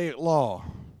Mosaic law.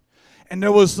 And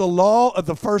there was the law of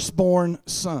the firstborn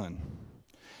son.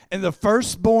 And the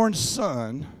firstborn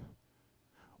son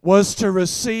was to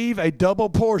receive a double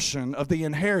portion of the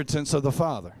inheritance of the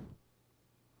father.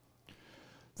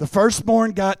 The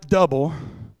firstborn got double.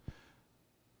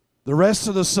 The rest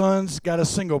of the sons got a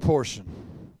single portion.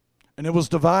 And it was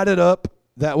divided up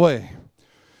that way.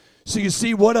 So you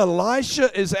see what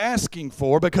Elisha is asking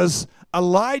for, because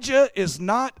Elijah is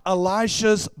not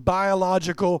Elisha's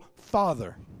biological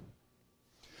father,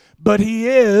 but he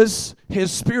is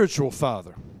his spiritual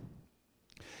father.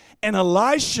 And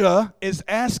Elisha is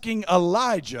asking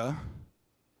Elijah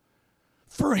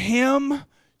for him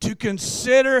to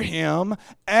consider him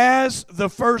as the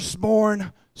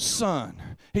firstborn son.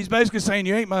 He's basically saying,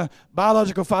 you ain't my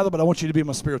biological father, but I want you to be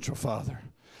my spiritual father.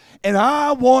 And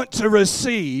I want to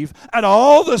receive, out of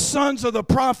all the sons of the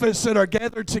prophets that are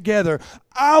gathered together,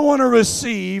 I want to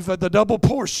receive the double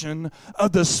portion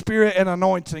of the Spirit and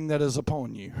anointing that is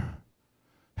upon you.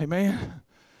 Amen.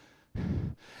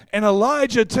 And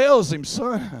Elijah tells him,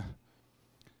 son,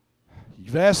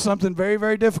 you've asked something very,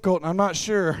 very difficult, and I'm not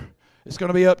sure it's going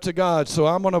to be up to God, so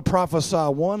I'm going to prophesy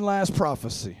one last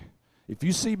prophecy. If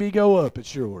you see me go up,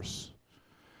 it's yours.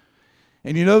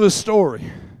 And you know the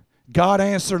story. God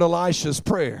answered Elisha's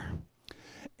prayer.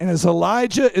 And as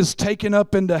Elijah is taken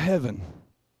up into heaven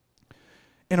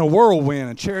in a whirlwind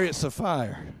and chariots of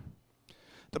fire,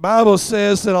 the Bible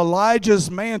says that Elijah's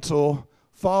mantle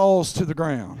falls to the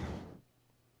ground.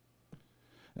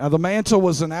 Now the mantle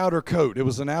was an outer coat. It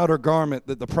was an outer garment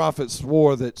that the prophets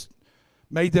wore that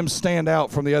made them stand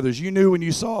out from the others. You knew when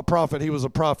you saw a prophet, he was a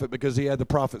prophet because he had the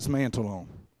prophet's mantle on.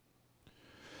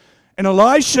 And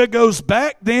Elisha goes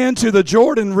back then to the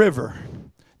Jordan River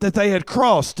that they had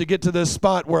crossed to get to this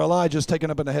spot where Elijah's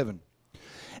taken up into heaven.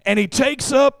 And he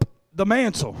takes up the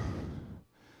mantle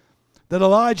that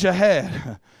Elijah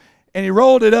had, and he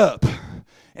rolled it up,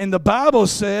 And the Bible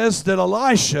says that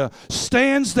Elisha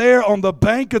stands there on the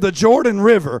bank of the Jordan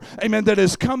River, amen, that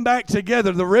has come back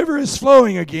together. The river is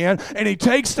flowing again, and he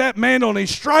takes that mantle and he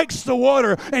strikes the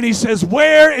water, and he says,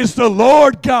 "Where is the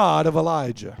Lord God of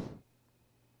Elijah?"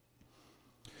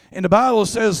 And the Bible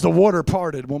says the water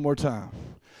parted one more time.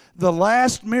 The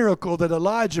last miracle that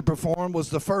Elijah performed was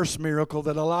the first miracle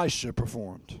that Elisha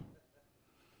performed.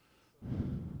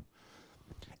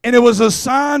 And it was a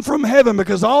sign from heaven,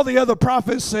 because all the other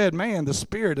prophets said, man, the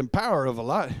spirit and power of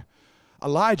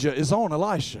Elijah is on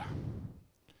Elisha.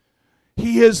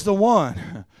 He is the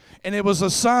one. And it was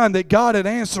a sign that God had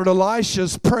answered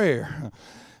Elisha's prayer,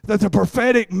 that the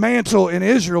prophetic mantle in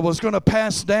Israel was going to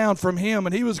pass down from him,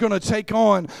 and he was going to take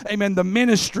on, amen, the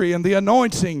ministry and the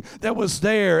anointing that was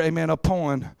there, amen,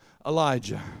 upon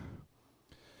Elijah.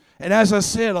 And as I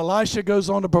said, Elisha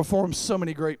goes on to perform so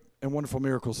many great and wonderful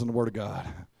miracles in the Word of God.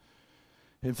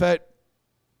 In fact,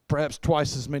 perhaps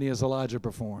twice as many as Elijah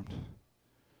performed.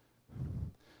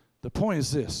 The point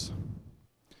is this,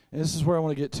 and this is where I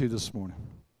want to get to this morning.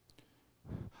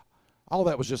 All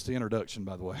that was just the introduction,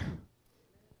 by the way.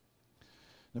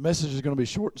 The message is going to be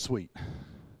short and sweet.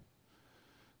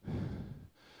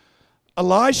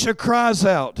 Elisha cries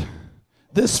out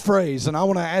this phrase, and I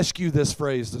want to ask you this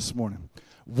phrase this morning.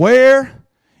 Where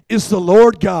is the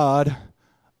Lord God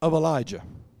of Elijah?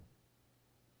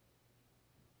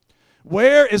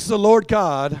 Where is the Lord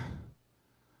God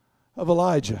of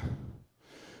Elijah?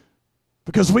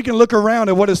 Because we can look around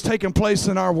at what has taken place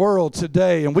in our world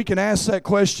today, and we can ask that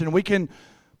question. We can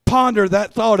ponder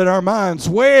that thought in our minds.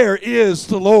 Where is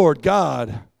the Lord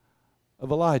God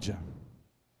of Elijah?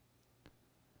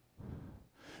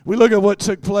 We look at what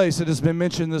took place. It has been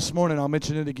mentioned this morning. I'll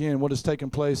mention it again. What has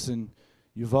taken place in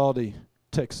Uvalde,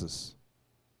 Texas.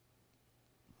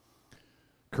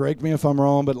 Correct me if I'm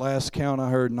wrong, but last count I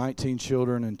heard 19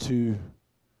 children and 2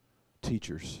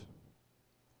 teachers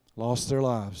lost their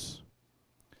lives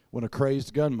when a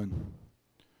crazed gunman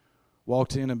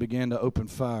walked in and began to open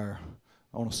fire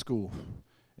on a school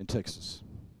in Texas.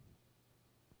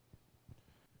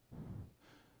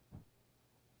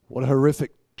 What a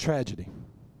horrific tragedy.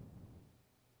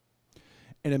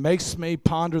 And it makes me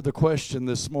ponder the question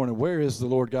this morning, where is the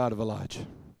Lord God of Elijah?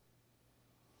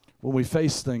 When we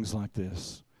face things like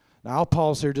this. Now, I'll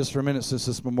pause here just for a minute since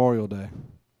it's Memorial Day.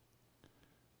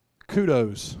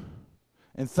 Kudos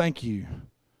and thank you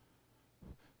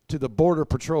to the Border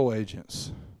Patrol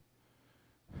agents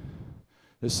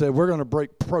that said, we're going to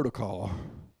break protocol.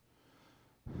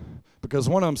 Because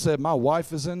one of them said, my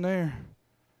wife is in there,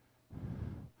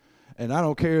 and I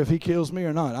don't care if he kills me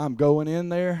or not. I'm going in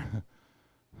there.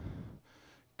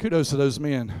 Kudos to those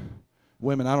men,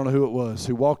 women, I don't know who it was,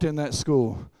 who walked in that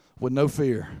school with no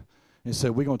fear and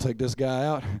said, we're going to take this guy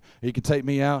out. He can take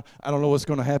me out. I don't know what's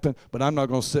going to happen, but I'm not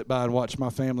going to sit by and watch my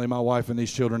family, my wife, and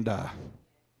these children die.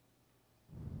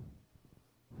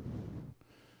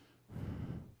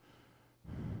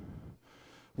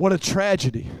 What a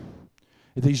tragedy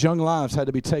that these young lives had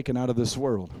to be taken out of this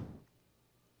world.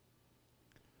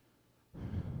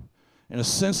 And a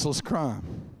senseless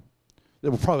crime that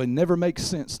will probably never make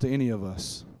sense to any of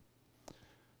us.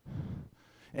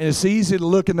 And it's easy to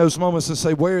look in those moments and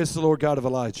say, where is the Lord God of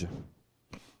Elijah?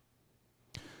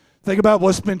 Think about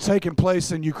what's been taking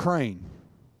place in Ukraine.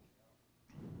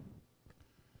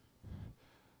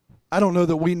 I don't know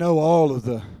that we know all of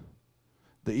the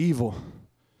evil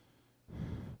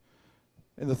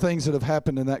and the things that have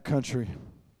happened in that country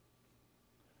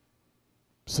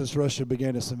since Russia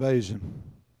began its invasion.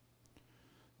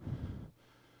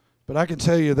 But I can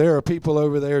tell you there are people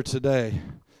over there today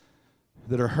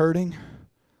that are hurting,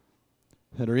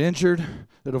 that are injured,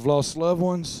 that have lost loved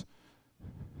ones,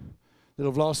 that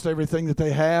have lost everything that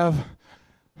they have.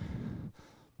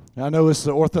 I know it's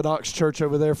the Orthodox church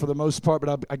over there for the most part,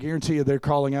 but I guarantee you they're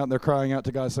calling out and they're crying out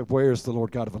to God and saying, where is the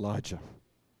Lord God of Elijah?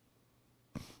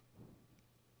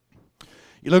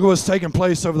 You look at what's taken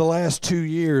place over the last 2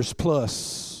 years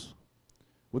plus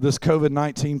with this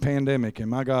COVID-19 pandemic, and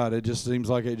my God, it just seems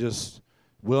like it just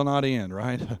will not end,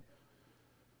 right?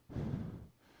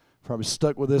 Probably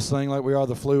stuck with this thing like we are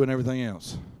the flu and everything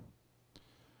else.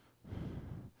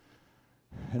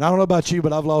 And I don't know about you,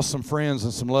 but I've lost some friends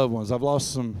and some loved ones. I've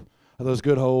lost some of those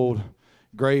good old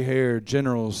gray-haired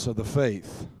generals of the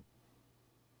faith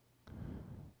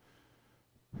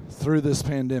through this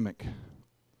pandemic.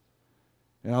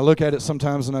 And I look at it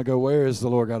sometimes and I go, where is the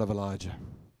Lord God of Elijah?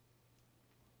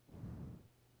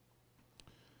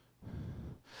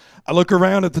 I look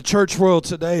around at the church world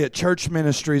today, at church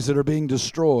ministries that are being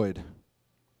destroyed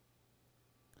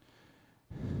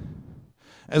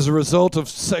as a result of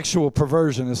sexual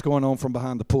perversion that's going on from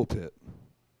behind the pulpit.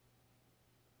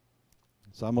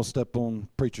 So I'm going to step on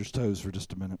preacher's toes for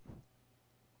just a minute.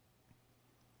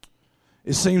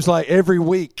 It seems like every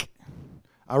week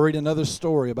I read another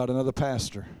story about another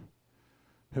pastor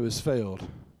who has failed,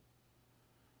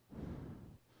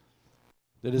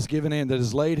 that has given in, that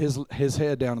has laid his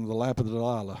head down in the lap of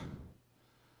Delilah,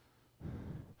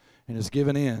 and has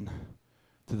given in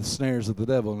to the snares of the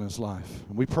devil in his life.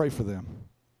 And we pray for them.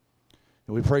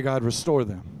 And we pray God restore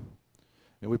them.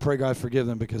 And we pray God forgive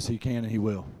them, because He can and He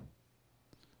will.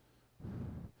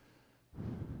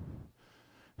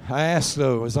 I ask,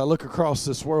 though, as I look across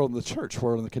this world and the church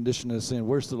world and the condition it's in,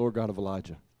 where's the Lord God of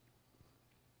Elijah?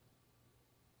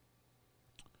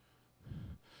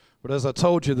 But as I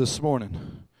told you this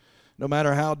morning, no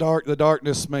matter how dark the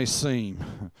darkness may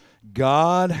seem,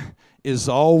 God is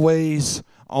always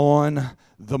on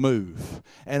the move.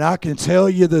 And I can tell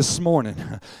you this morning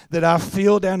that I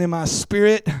feel down in my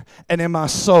spirit and in my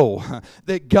soul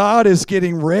that God is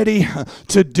getting ready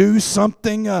to do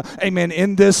something, amen,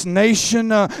 in this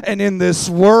nation and in this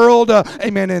world,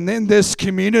 amen, and in this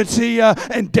community,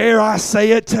 and dare I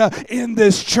say it, in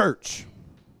this church.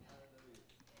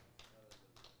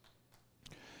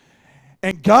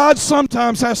 And God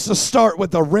sometimes has to start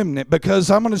with a remnant,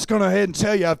 because I'm just going to go ahead and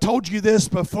tell you, I've told you this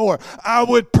before. I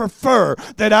would prefer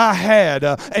that I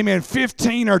had,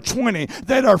 15 or 20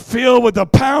 that are filled with the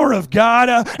power of God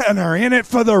and are in it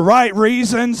for the right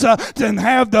reasons, than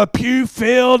have the pew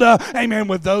filled,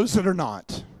 with those that are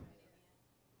not.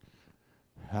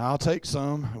 I'll take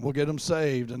some, and we'll get them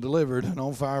saved and delivered and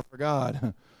on fire for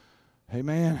God.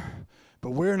 Amen.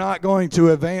 But we're not going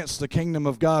to advance the kingdom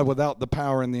of God without the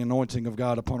power and the anointing of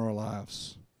God upon our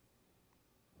lives.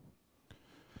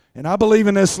 And I believe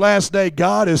in this last day,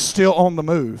 God is still on the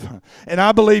move. And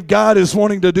I believe God is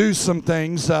wanting to do some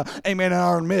things, in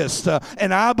our midst.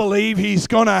 And I believe He's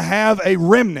going to have a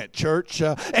remnant, church.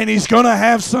 And He's going to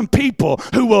have some people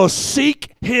who will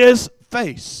seek His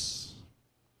face.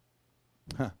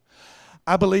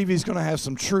 I believe He's going to have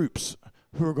some troops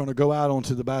who are going to go out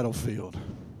onto the battlefield.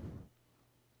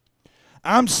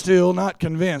 I'm still not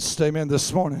convinced, amen,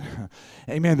 this morning,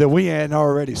 amen, that we hadn't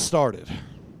already started.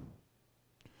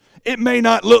 It may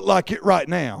not look like it right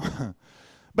now,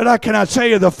 but I cannot tell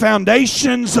you the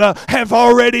foundations have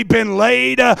already been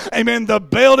laid. Amen. The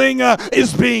building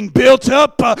is being built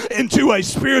up into a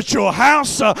spiritual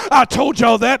house. I told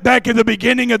y'all that back in the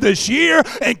beginning of this year.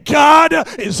 And God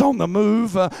is on the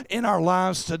move in our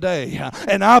lives today.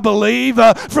 And I believe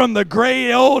from the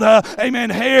gray old,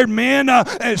 haired men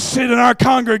that sit in our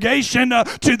congregation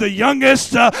to the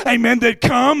youngest, that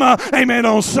come,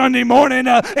 on Sunday morning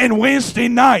and Wednesday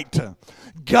night.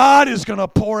 God is going to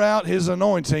pour out His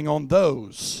anointing on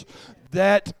those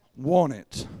that want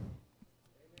it.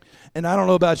 And I don't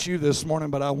know about you this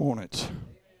morning, but I want it.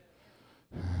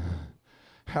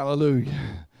 Hallelujah.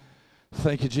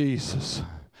 Thank you, Jesus.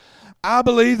 I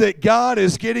believe that God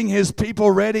is getting His people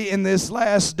ready in this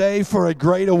last day for a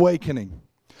great awakening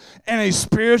and a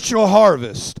spiritual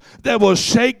harvest that will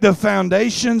shake the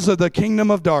foundations of the kingdom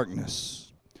of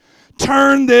darkness.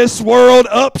 Turn this world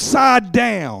upside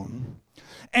down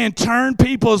and turn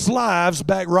people's lives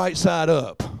back right side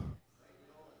up.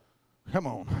 Come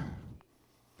on.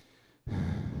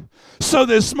 So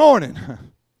this morning,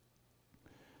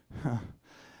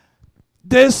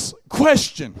 this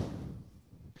question,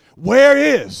 where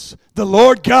is the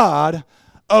Lord God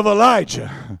of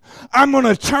Elijah? I'm going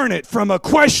to turn it from a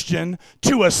question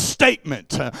to a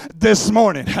statement this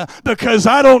morning, because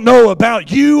I don't know about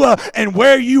you and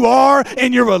where you are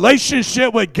in your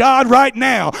relationship with God right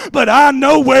now, but I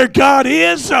know where God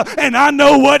is, and I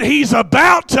know what He's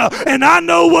about, and I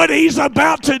know what He's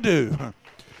about to do.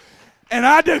 And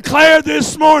I declare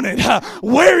this morning,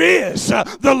 where is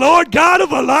the Lord God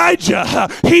of Elijah?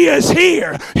 He is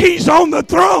here. He's on the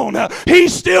throne.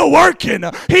 He's still working.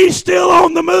 He's still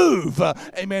on the move.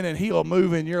 Amen. And He'll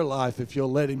move in your life if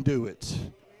you'll let Him do it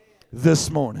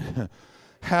this morning.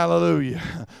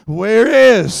 Hallelujah. Where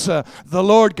is the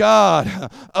Lord God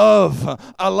of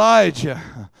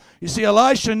Elijah? You see,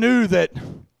 Elisha knew that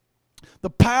the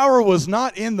power was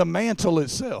not in the mantle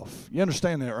itself. You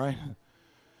understand that, right?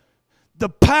 The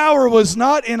power was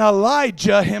not in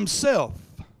Elijah himself.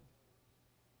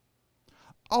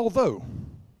 Although,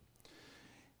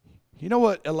 you know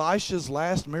what Elisha's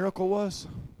last miracle was?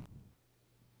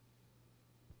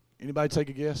 Anybody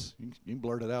take a guess? You can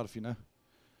blurt it out if you know.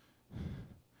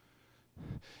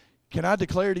 Can I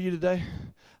declare to you today,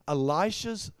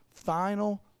 Elisha's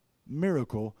final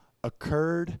miracle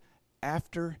occurred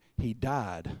after he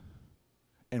died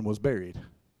and was buried.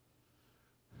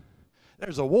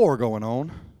 There's a war going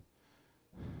on.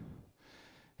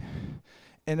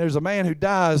 And there's a man who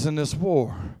dies in this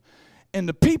war. And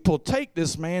the people take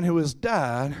this man who has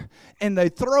died and they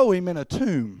throw him in a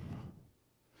tomb.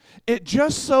 It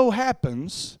just so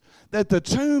happens that the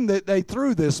tomb that they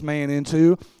threw this man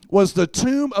into was the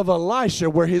tomb of Elisha,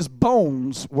 where his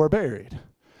bones were buried.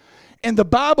 And the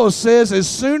Bible says as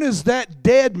soon as that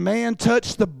dead man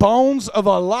touched the bones of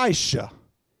Elisha,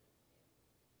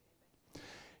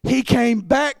 he came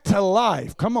back to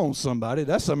life. Come on, somebody.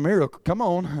 That's a miracle. Come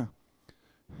on.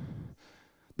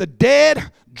 The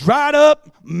dead, dried up,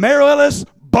 marrowless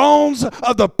bones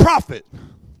of the prophet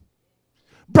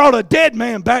brought a dead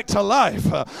man back to life.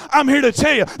 I'm here to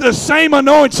tell you, the same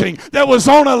anointing that was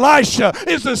on Elisha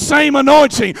is the same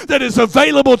anointing that is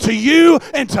available to you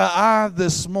and to I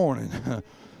this morning.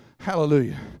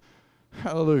 Hallelujah.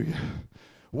 Hallelujah.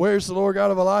 Where's the Lord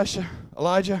God of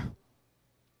Elijah?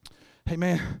 Hey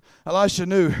man, Elisha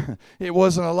knew it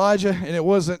wasn't Elijah and it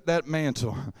wasn't that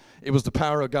mantle. It was the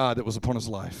power of God that was upon his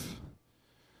life.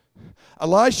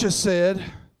 Elisha said,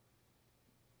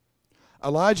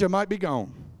 Elijah might be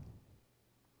gone.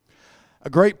 A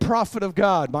great prophet of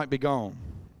God might be gone.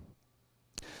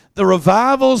 The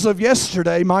revivals of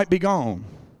yesterday might be gone.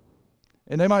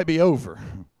 And they might be over.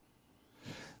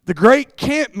 The great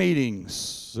camp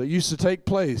meetings that used to take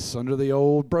place under the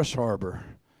old Brush Harbor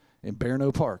in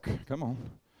Barno Park, come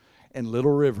on, and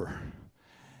Little River,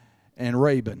 and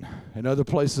Rabun, and other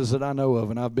places that I know of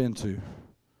and I've been to.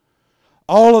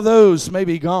 All of those may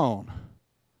be gone.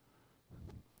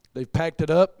 They've packed it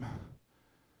up,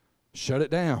 shut it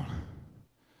down.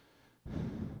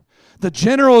 The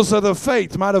generals of the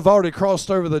faith might have already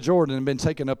crossed over the Jordan and been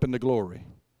taken up into glory.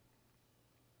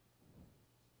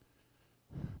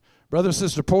 Brother and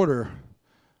Sister Porter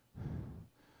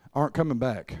aren't coming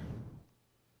back.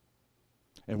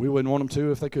 And we wouldn't want them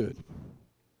to if they could.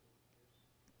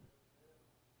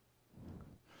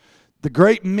 The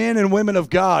great men and women of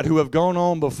God who have gone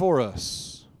on before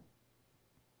us,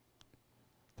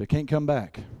 they can't come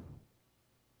back.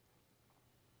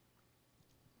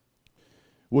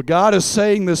 What God is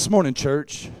saying this morning,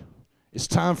 church, it's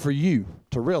time for you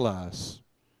to realize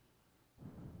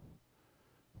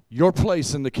your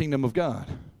place in the kingdom of God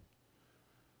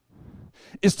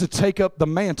is to take up the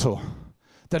mantle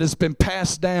that has been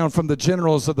passed down from the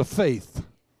generals of the faith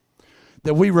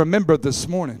that we remember this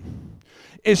morning.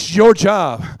 It's your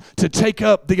job to take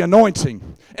up the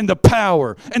anointing and the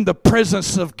power and the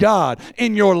presence of God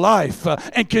in your life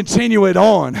and continue it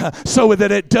on so that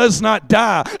it does not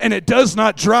die and it does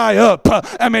not dry up.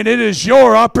 It is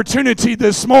your opportunity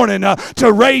this morning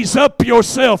to raise up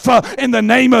yourself in the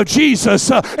name of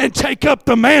Jesus and take up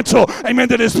the mantle, amen,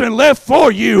 that has been left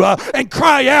for you and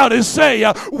cry out and say,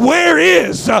 where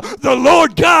is the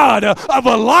Lord God of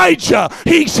Elijah?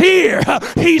 He's here.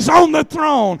 He's on the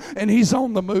throne and he's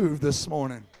on the move this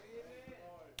morning.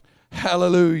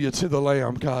 Hallelujah to the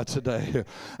Lamb, God, today.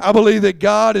 I believe that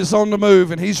God is on the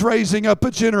move and he's raising up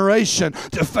a generation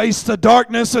to face the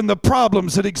darkness and the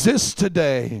problems that exist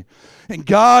today. And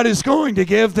God is going to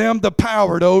give them the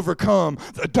power to overcome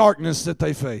the darkness that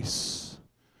they face.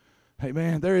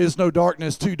 Amen. There is no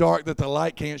darkness too dark that the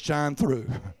light can't shine through.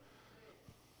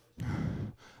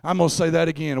 I'm going to say that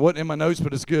again. It wasn't in my notes,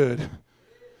 but it's good.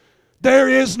 There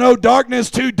is no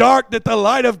darkness too dark that the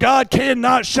light of God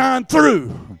cannot shine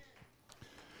through.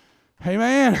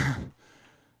 Amen.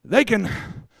 They can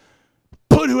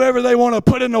put whoever they want to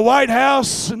put in the White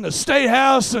House and the State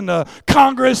House and the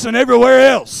Congress and everywhere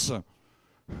else.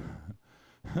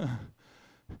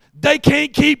 They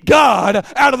can't keep God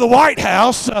out of the White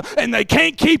House, and they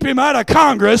can't keep him out of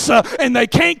Congress, and they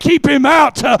can't keep him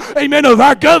out, amen, of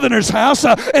our governor's house,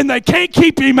 and they can't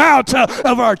keep him out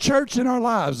of our church and our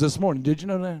lives this morning. Did you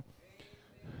know that?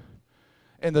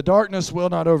 And the darkness will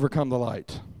not overcome the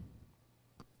light.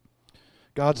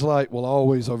 God's light will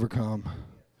always overcome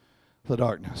the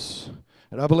darkness.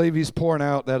 And I believe he's pouring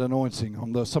out that anointing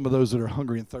on some of those that are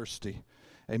hungry and thirsty,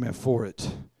 amen, for it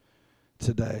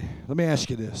today. Let me ask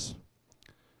you this.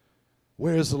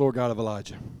 Where is the Lord God of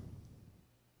Elijah?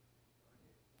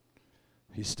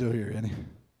 He's still here, isn't he?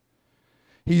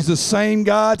 He's the same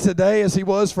God today as he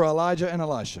was for Elijah and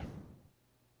Elisha.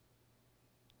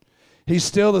 He's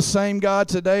still the same God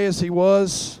today as he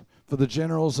was for the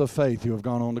generals of faith who have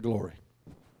gone on to glory.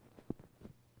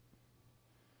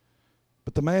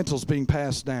 But the mantle's being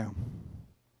passed down.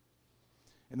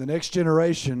 And the next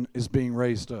generation is being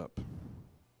raised up.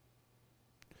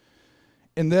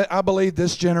 And that I believe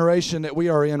this generation that we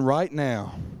are in right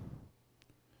now,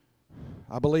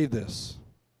 I believe this.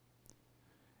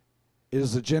 It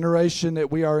is the generation that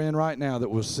we are in right now that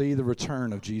will see the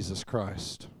return of Jesus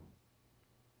Christ.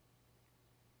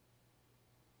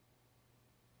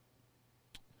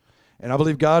 And I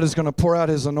believe God is going to pour out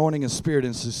His anointing and Spirit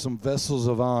into some vessels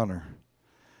of honor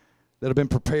that have been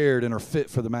prepared and are fit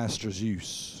for the Master's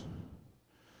use.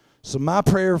 So my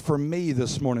prayer for me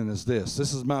this morning is this.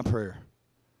 This is my prayer.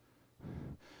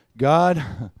 God,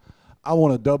 I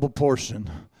want a double portion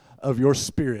of your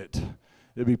Spirit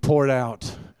to be poured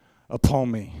out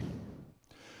upon me.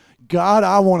 God,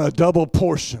 I want a double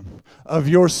portion of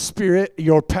your Spirit,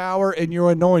 your power, and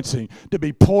your anointing to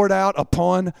be poured out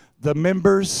upon the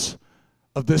members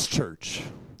of this church.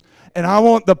 And I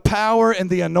want the power and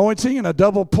the anointing and a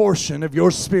double portion of your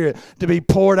Spirit to be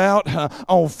poured out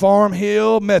on Farm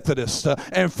Hill Methodist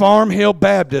and Farm Hill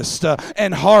Baptist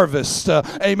and Harvest.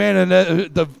 Amen.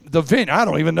 And the vineyard. I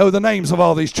don't even know the names of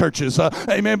all these churches.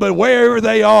 Amen. But wherever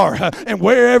they are and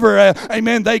wherever,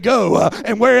 amen, they go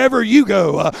and wherever you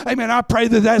go. Amen. I pray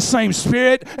that same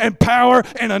Spirit and power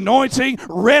and anointing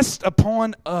rest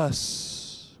upon us.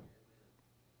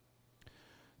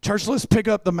 Church, let's pick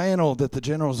up the mantle that the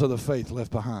generals of the faith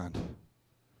left behind.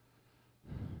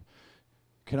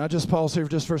 Can I just pause here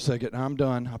just for a second? I'm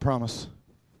done, I promise.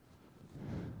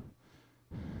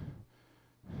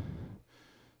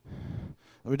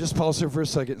 Let me just pause here for a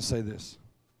second and say this.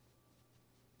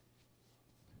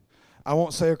 I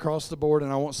won't say across the board,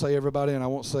 and I won't say everybody, and I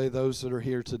won't say those that are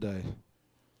here today.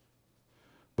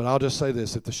 But I'll just say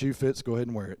this. If the shoe fits, go ahead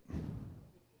and wear it.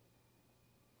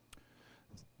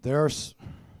 There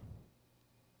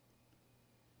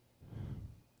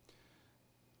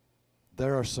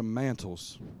are some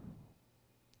mantles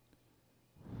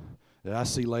that I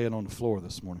see laying on the floor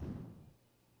this morning.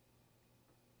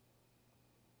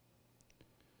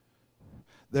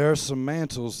 There are some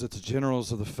mantles that the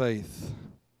generals of the faith,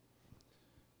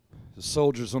 the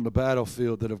soldiers on the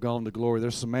battlefield that have gone to glory,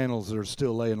 there's some mantles that are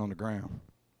still laying on the ground.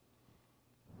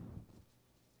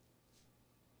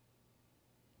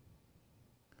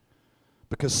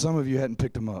 Because some of you hadn't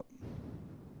picked them up.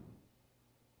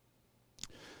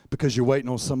 Because you're waiting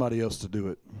on somebody else to do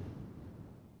it.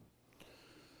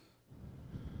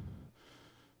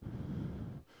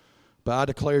 But I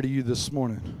declare to you this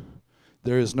morning,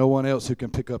 there is no one else who can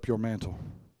pick up your mantle.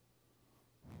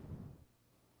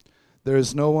 There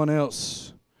is no one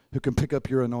else who can pick up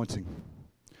your anointing.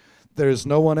 There is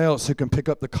no one else who can pick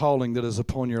up the calling that is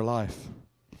upon your life.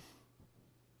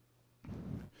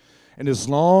 And as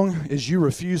long as you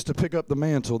refuse to pick up the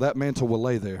mantle, that mantle will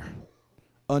lay there,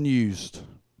 unused,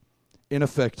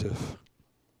 ineffective.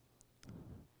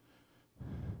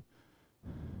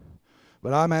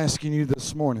 But I'm asking you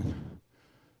this morning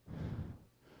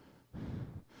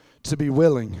to be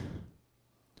willing.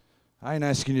 I ain't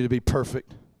asking you to be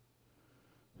perfect.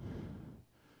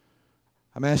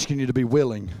 I'm asking you to be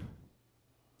willing.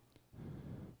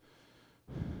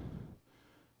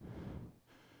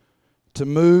 To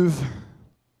move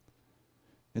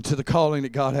into the calling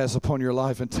that God has upon your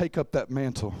life and take up that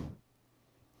mantle.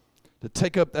 To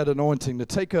take up that anointing, to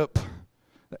take up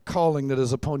that calling that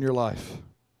is upon your life.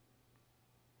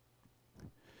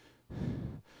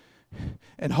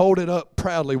 And hold it up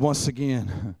proudly once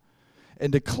again.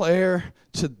 And declare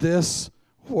to this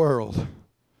world,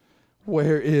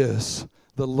 where is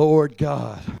the Lord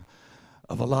God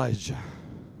of Elijah?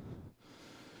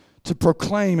 To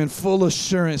proclaim in full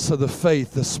assurance of the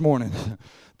faith this morning,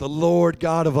 the Lord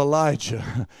God of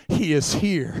Elijah, He is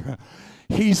here.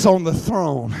 He's on the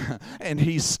throne, and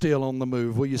He's still on the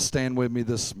move. Will you stand with me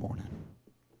this morning?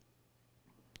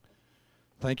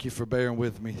 Thank you for bearing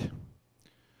with me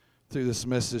through this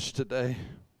message today.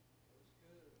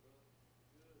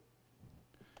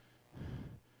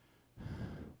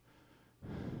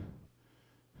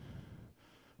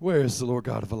 Where is the Lord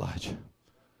God of Elijah?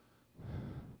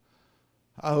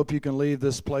 I hope you can leave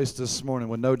this place this morning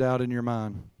with no doubt in your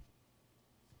mind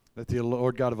that the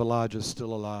Lord God of Elijah is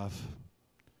still alive,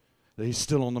 that He's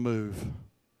still on the move,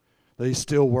 that He's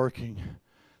still working,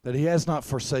 that He has not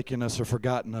forsaken us or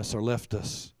forgotten us or left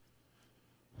us.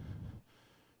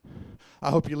 I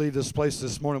hope you leave this place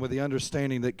this morning with the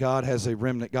understanding that God has a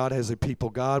remnant, God has a people.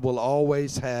 God will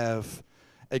always have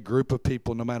a group of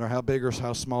people, no matter how big or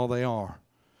how small they are,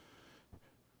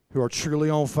 who are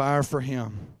truly on fire for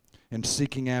Him and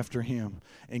seeking after Him.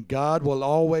 And God will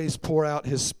always pour out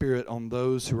His Spirit on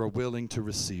those who are willing to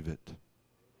receive it.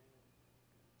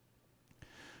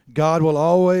 God will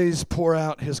always pour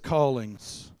out His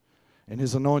callings and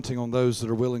His anointing on those that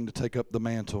are willing to take up the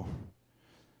mantle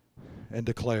and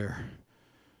declare,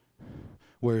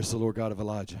 where is the Lord God of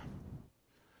Elijah?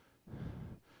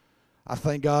 I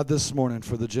thank God this morning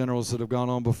for the generals that have gone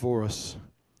on before us.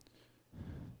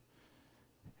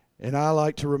 And I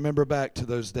like to remember back to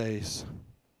those days.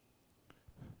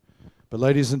 But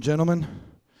ladies and gentlemen,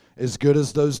 as good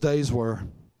as those days were,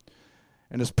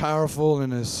 and as powerful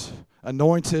and as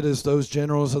anointed as those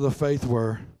generals of the faith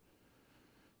were,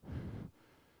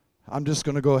 I'm just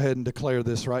going to go ahead and declare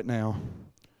this right now.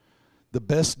 The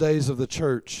best days of the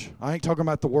church, I ain't talking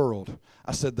about the world.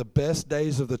 I said the best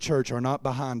days of the church are not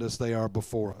behind us, they are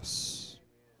before us.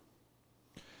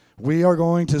 We are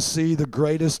going to see the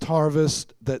greatest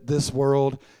harvest that this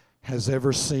world has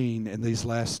ever seen in these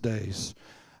last days.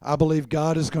 I believe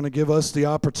God is going to give us the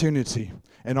opportunity,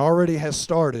 and already has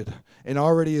started, and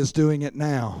already is doing it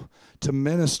now, to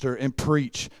minister and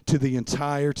preach to the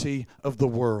entirety of the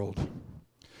world.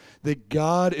 That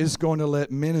God is going to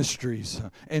let ministries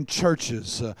and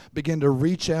churches begin to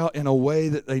reach out in a way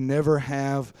that they never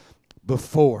have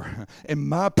before. And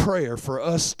my prayer for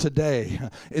us today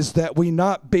is that we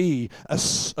not be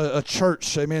a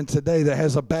church, amen, today that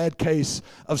has a bad case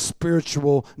of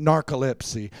spiritual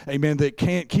narcolepsy, amen, that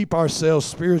can't keep ourselves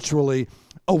spiritually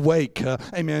awake,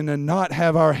 amen, and not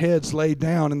have our heads laid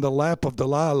down in the lap of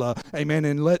Delilah, amen,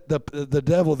 and let the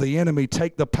devil, the enemy,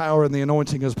 take the power and the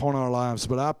anointing upon our lives.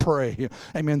 But I pray,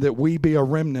 amen, that we be a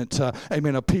remnant,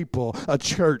 amen, a people, a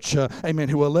church, amen,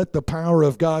 who will let the power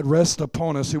of God rest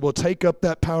upon us, who will take up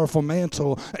that powerful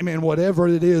mantle, amen, whatever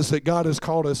it is that God has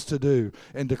called us to do,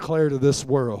 and declare to this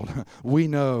world, we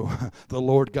know the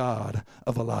Lord God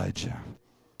of Elijah.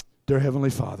 Dear Heavenly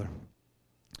Father,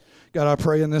 God, I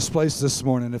pray in this place this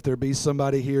morning, if there be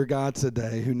somebody here, God,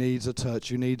 today who needs a touch,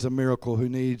 who needs a miracle, who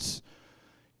needs,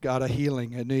 God, a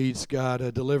healing, who needs, God,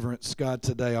 a deliverance, God,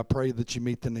 today, I pray that you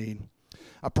meet the need.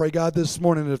 I pray, God, this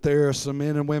morning, if there are some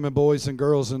men and women, boys and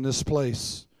girls in this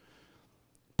place,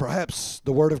 perhaps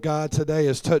the Word of God today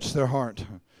has touched their heart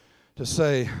to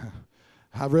say,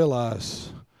 I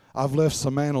realize I've left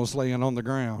some mantles laying on the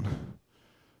ground.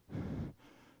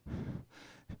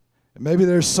 Maybe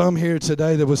there's some here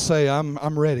today that would say, I'm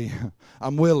ready,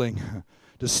 I'm willing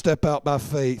to step out by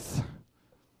faith.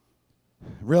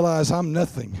 Realize I'm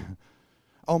nothing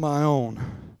on my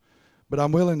own, but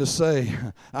I'm willing to say,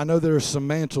 I know there are some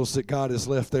mantles that God has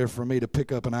left there for me to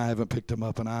pick up, and I haven't picked them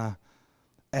up, and I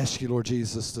ask you, Lord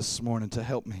Jesus, this morning to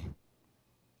help me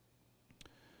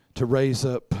to raise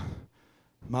up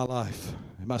my life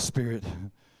and my spirit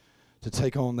to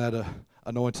take on that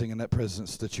anointing and that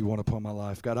presence that you want upon my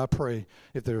life. God, I pray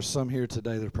if there are some here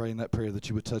today that are praying that prayer, that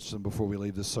you would touch them before we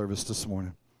leave this service this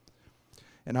morning.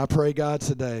 And I pray, God,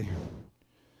 today,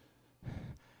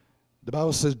 the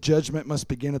Bible says judgment must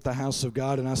begin at the house of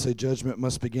God, and I say judgment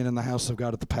must begin in the house of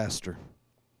God at the pastor.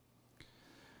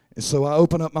 And so I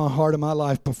open up my heart and my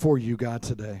life before you, God,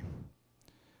 today.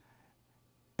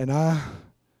 And I,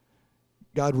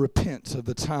 God, repent of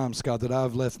the times, God, that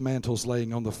I've left mantles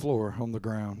laying on the floor, on the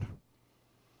ground.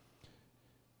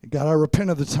 God, I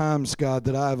repent of the times, God,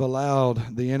 that I've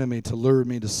allowed the enemy to lure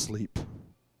me to sleep,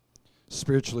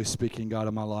 spiritually speaking, God,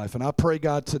 in my life. And I pray,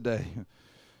 God, today,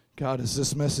 God, as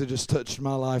this message has touched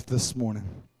my life this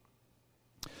morning,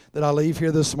 that I leave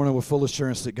here this morning with full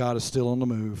assurance that God is still on the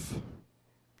move.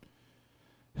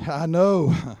 I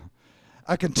know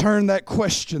I can turn that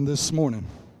question this morning,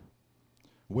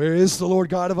 where is the Lord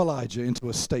God of Elijah, into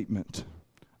a statement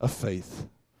of faith.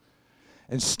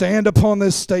 And stand upon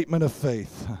this statement of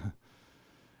faith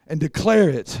and declare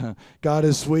it, God,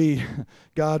 as we,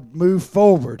 God, move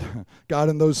forward, God,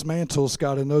 in those mantles,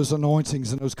 God, in those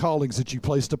anointings and those callings that you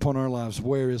placed upon our lives.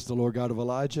 Where is the Lord God of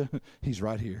Elijah? He's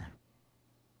right here.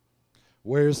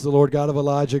 Where is the Lord God of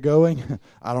Elijah going?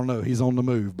 I don't know. He's on the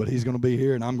move, but he's going to be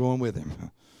here, and I'm going with him.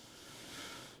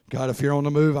 God, if you're on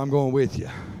the move, I'm going with you.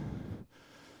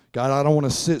 God, I don't want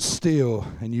to sit still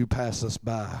and you pass us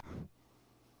by.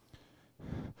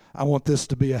 I want this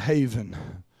to be a haven,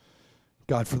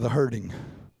 God, for the hurting.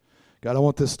 God, I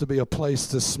want this to be a place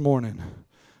this morning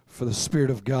for the Spirit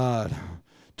of God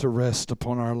to rest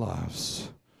upon our lives.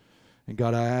 And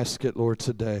God, I ask it, Lord,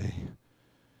 today,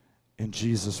 in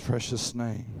Jesus' precious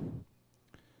name.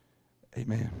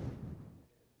 Amen.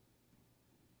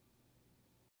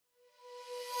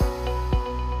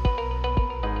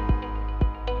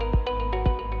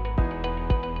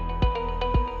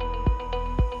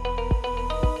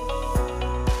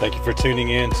 Thank you for tuning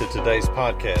in to today's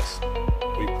podcast.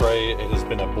 We pray it has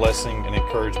been a blessing and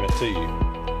encouragement to you.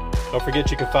 Don't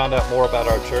forget you can find out more about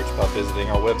our church by visiting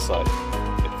our website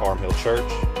at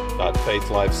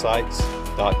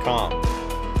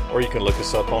farmhillchurch.faithlifesites.com, or you can look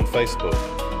us up on Facebook.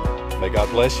 May God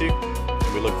bless you,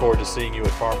 and we look forward to seeing you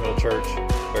at Farm Hill Church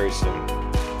very soon.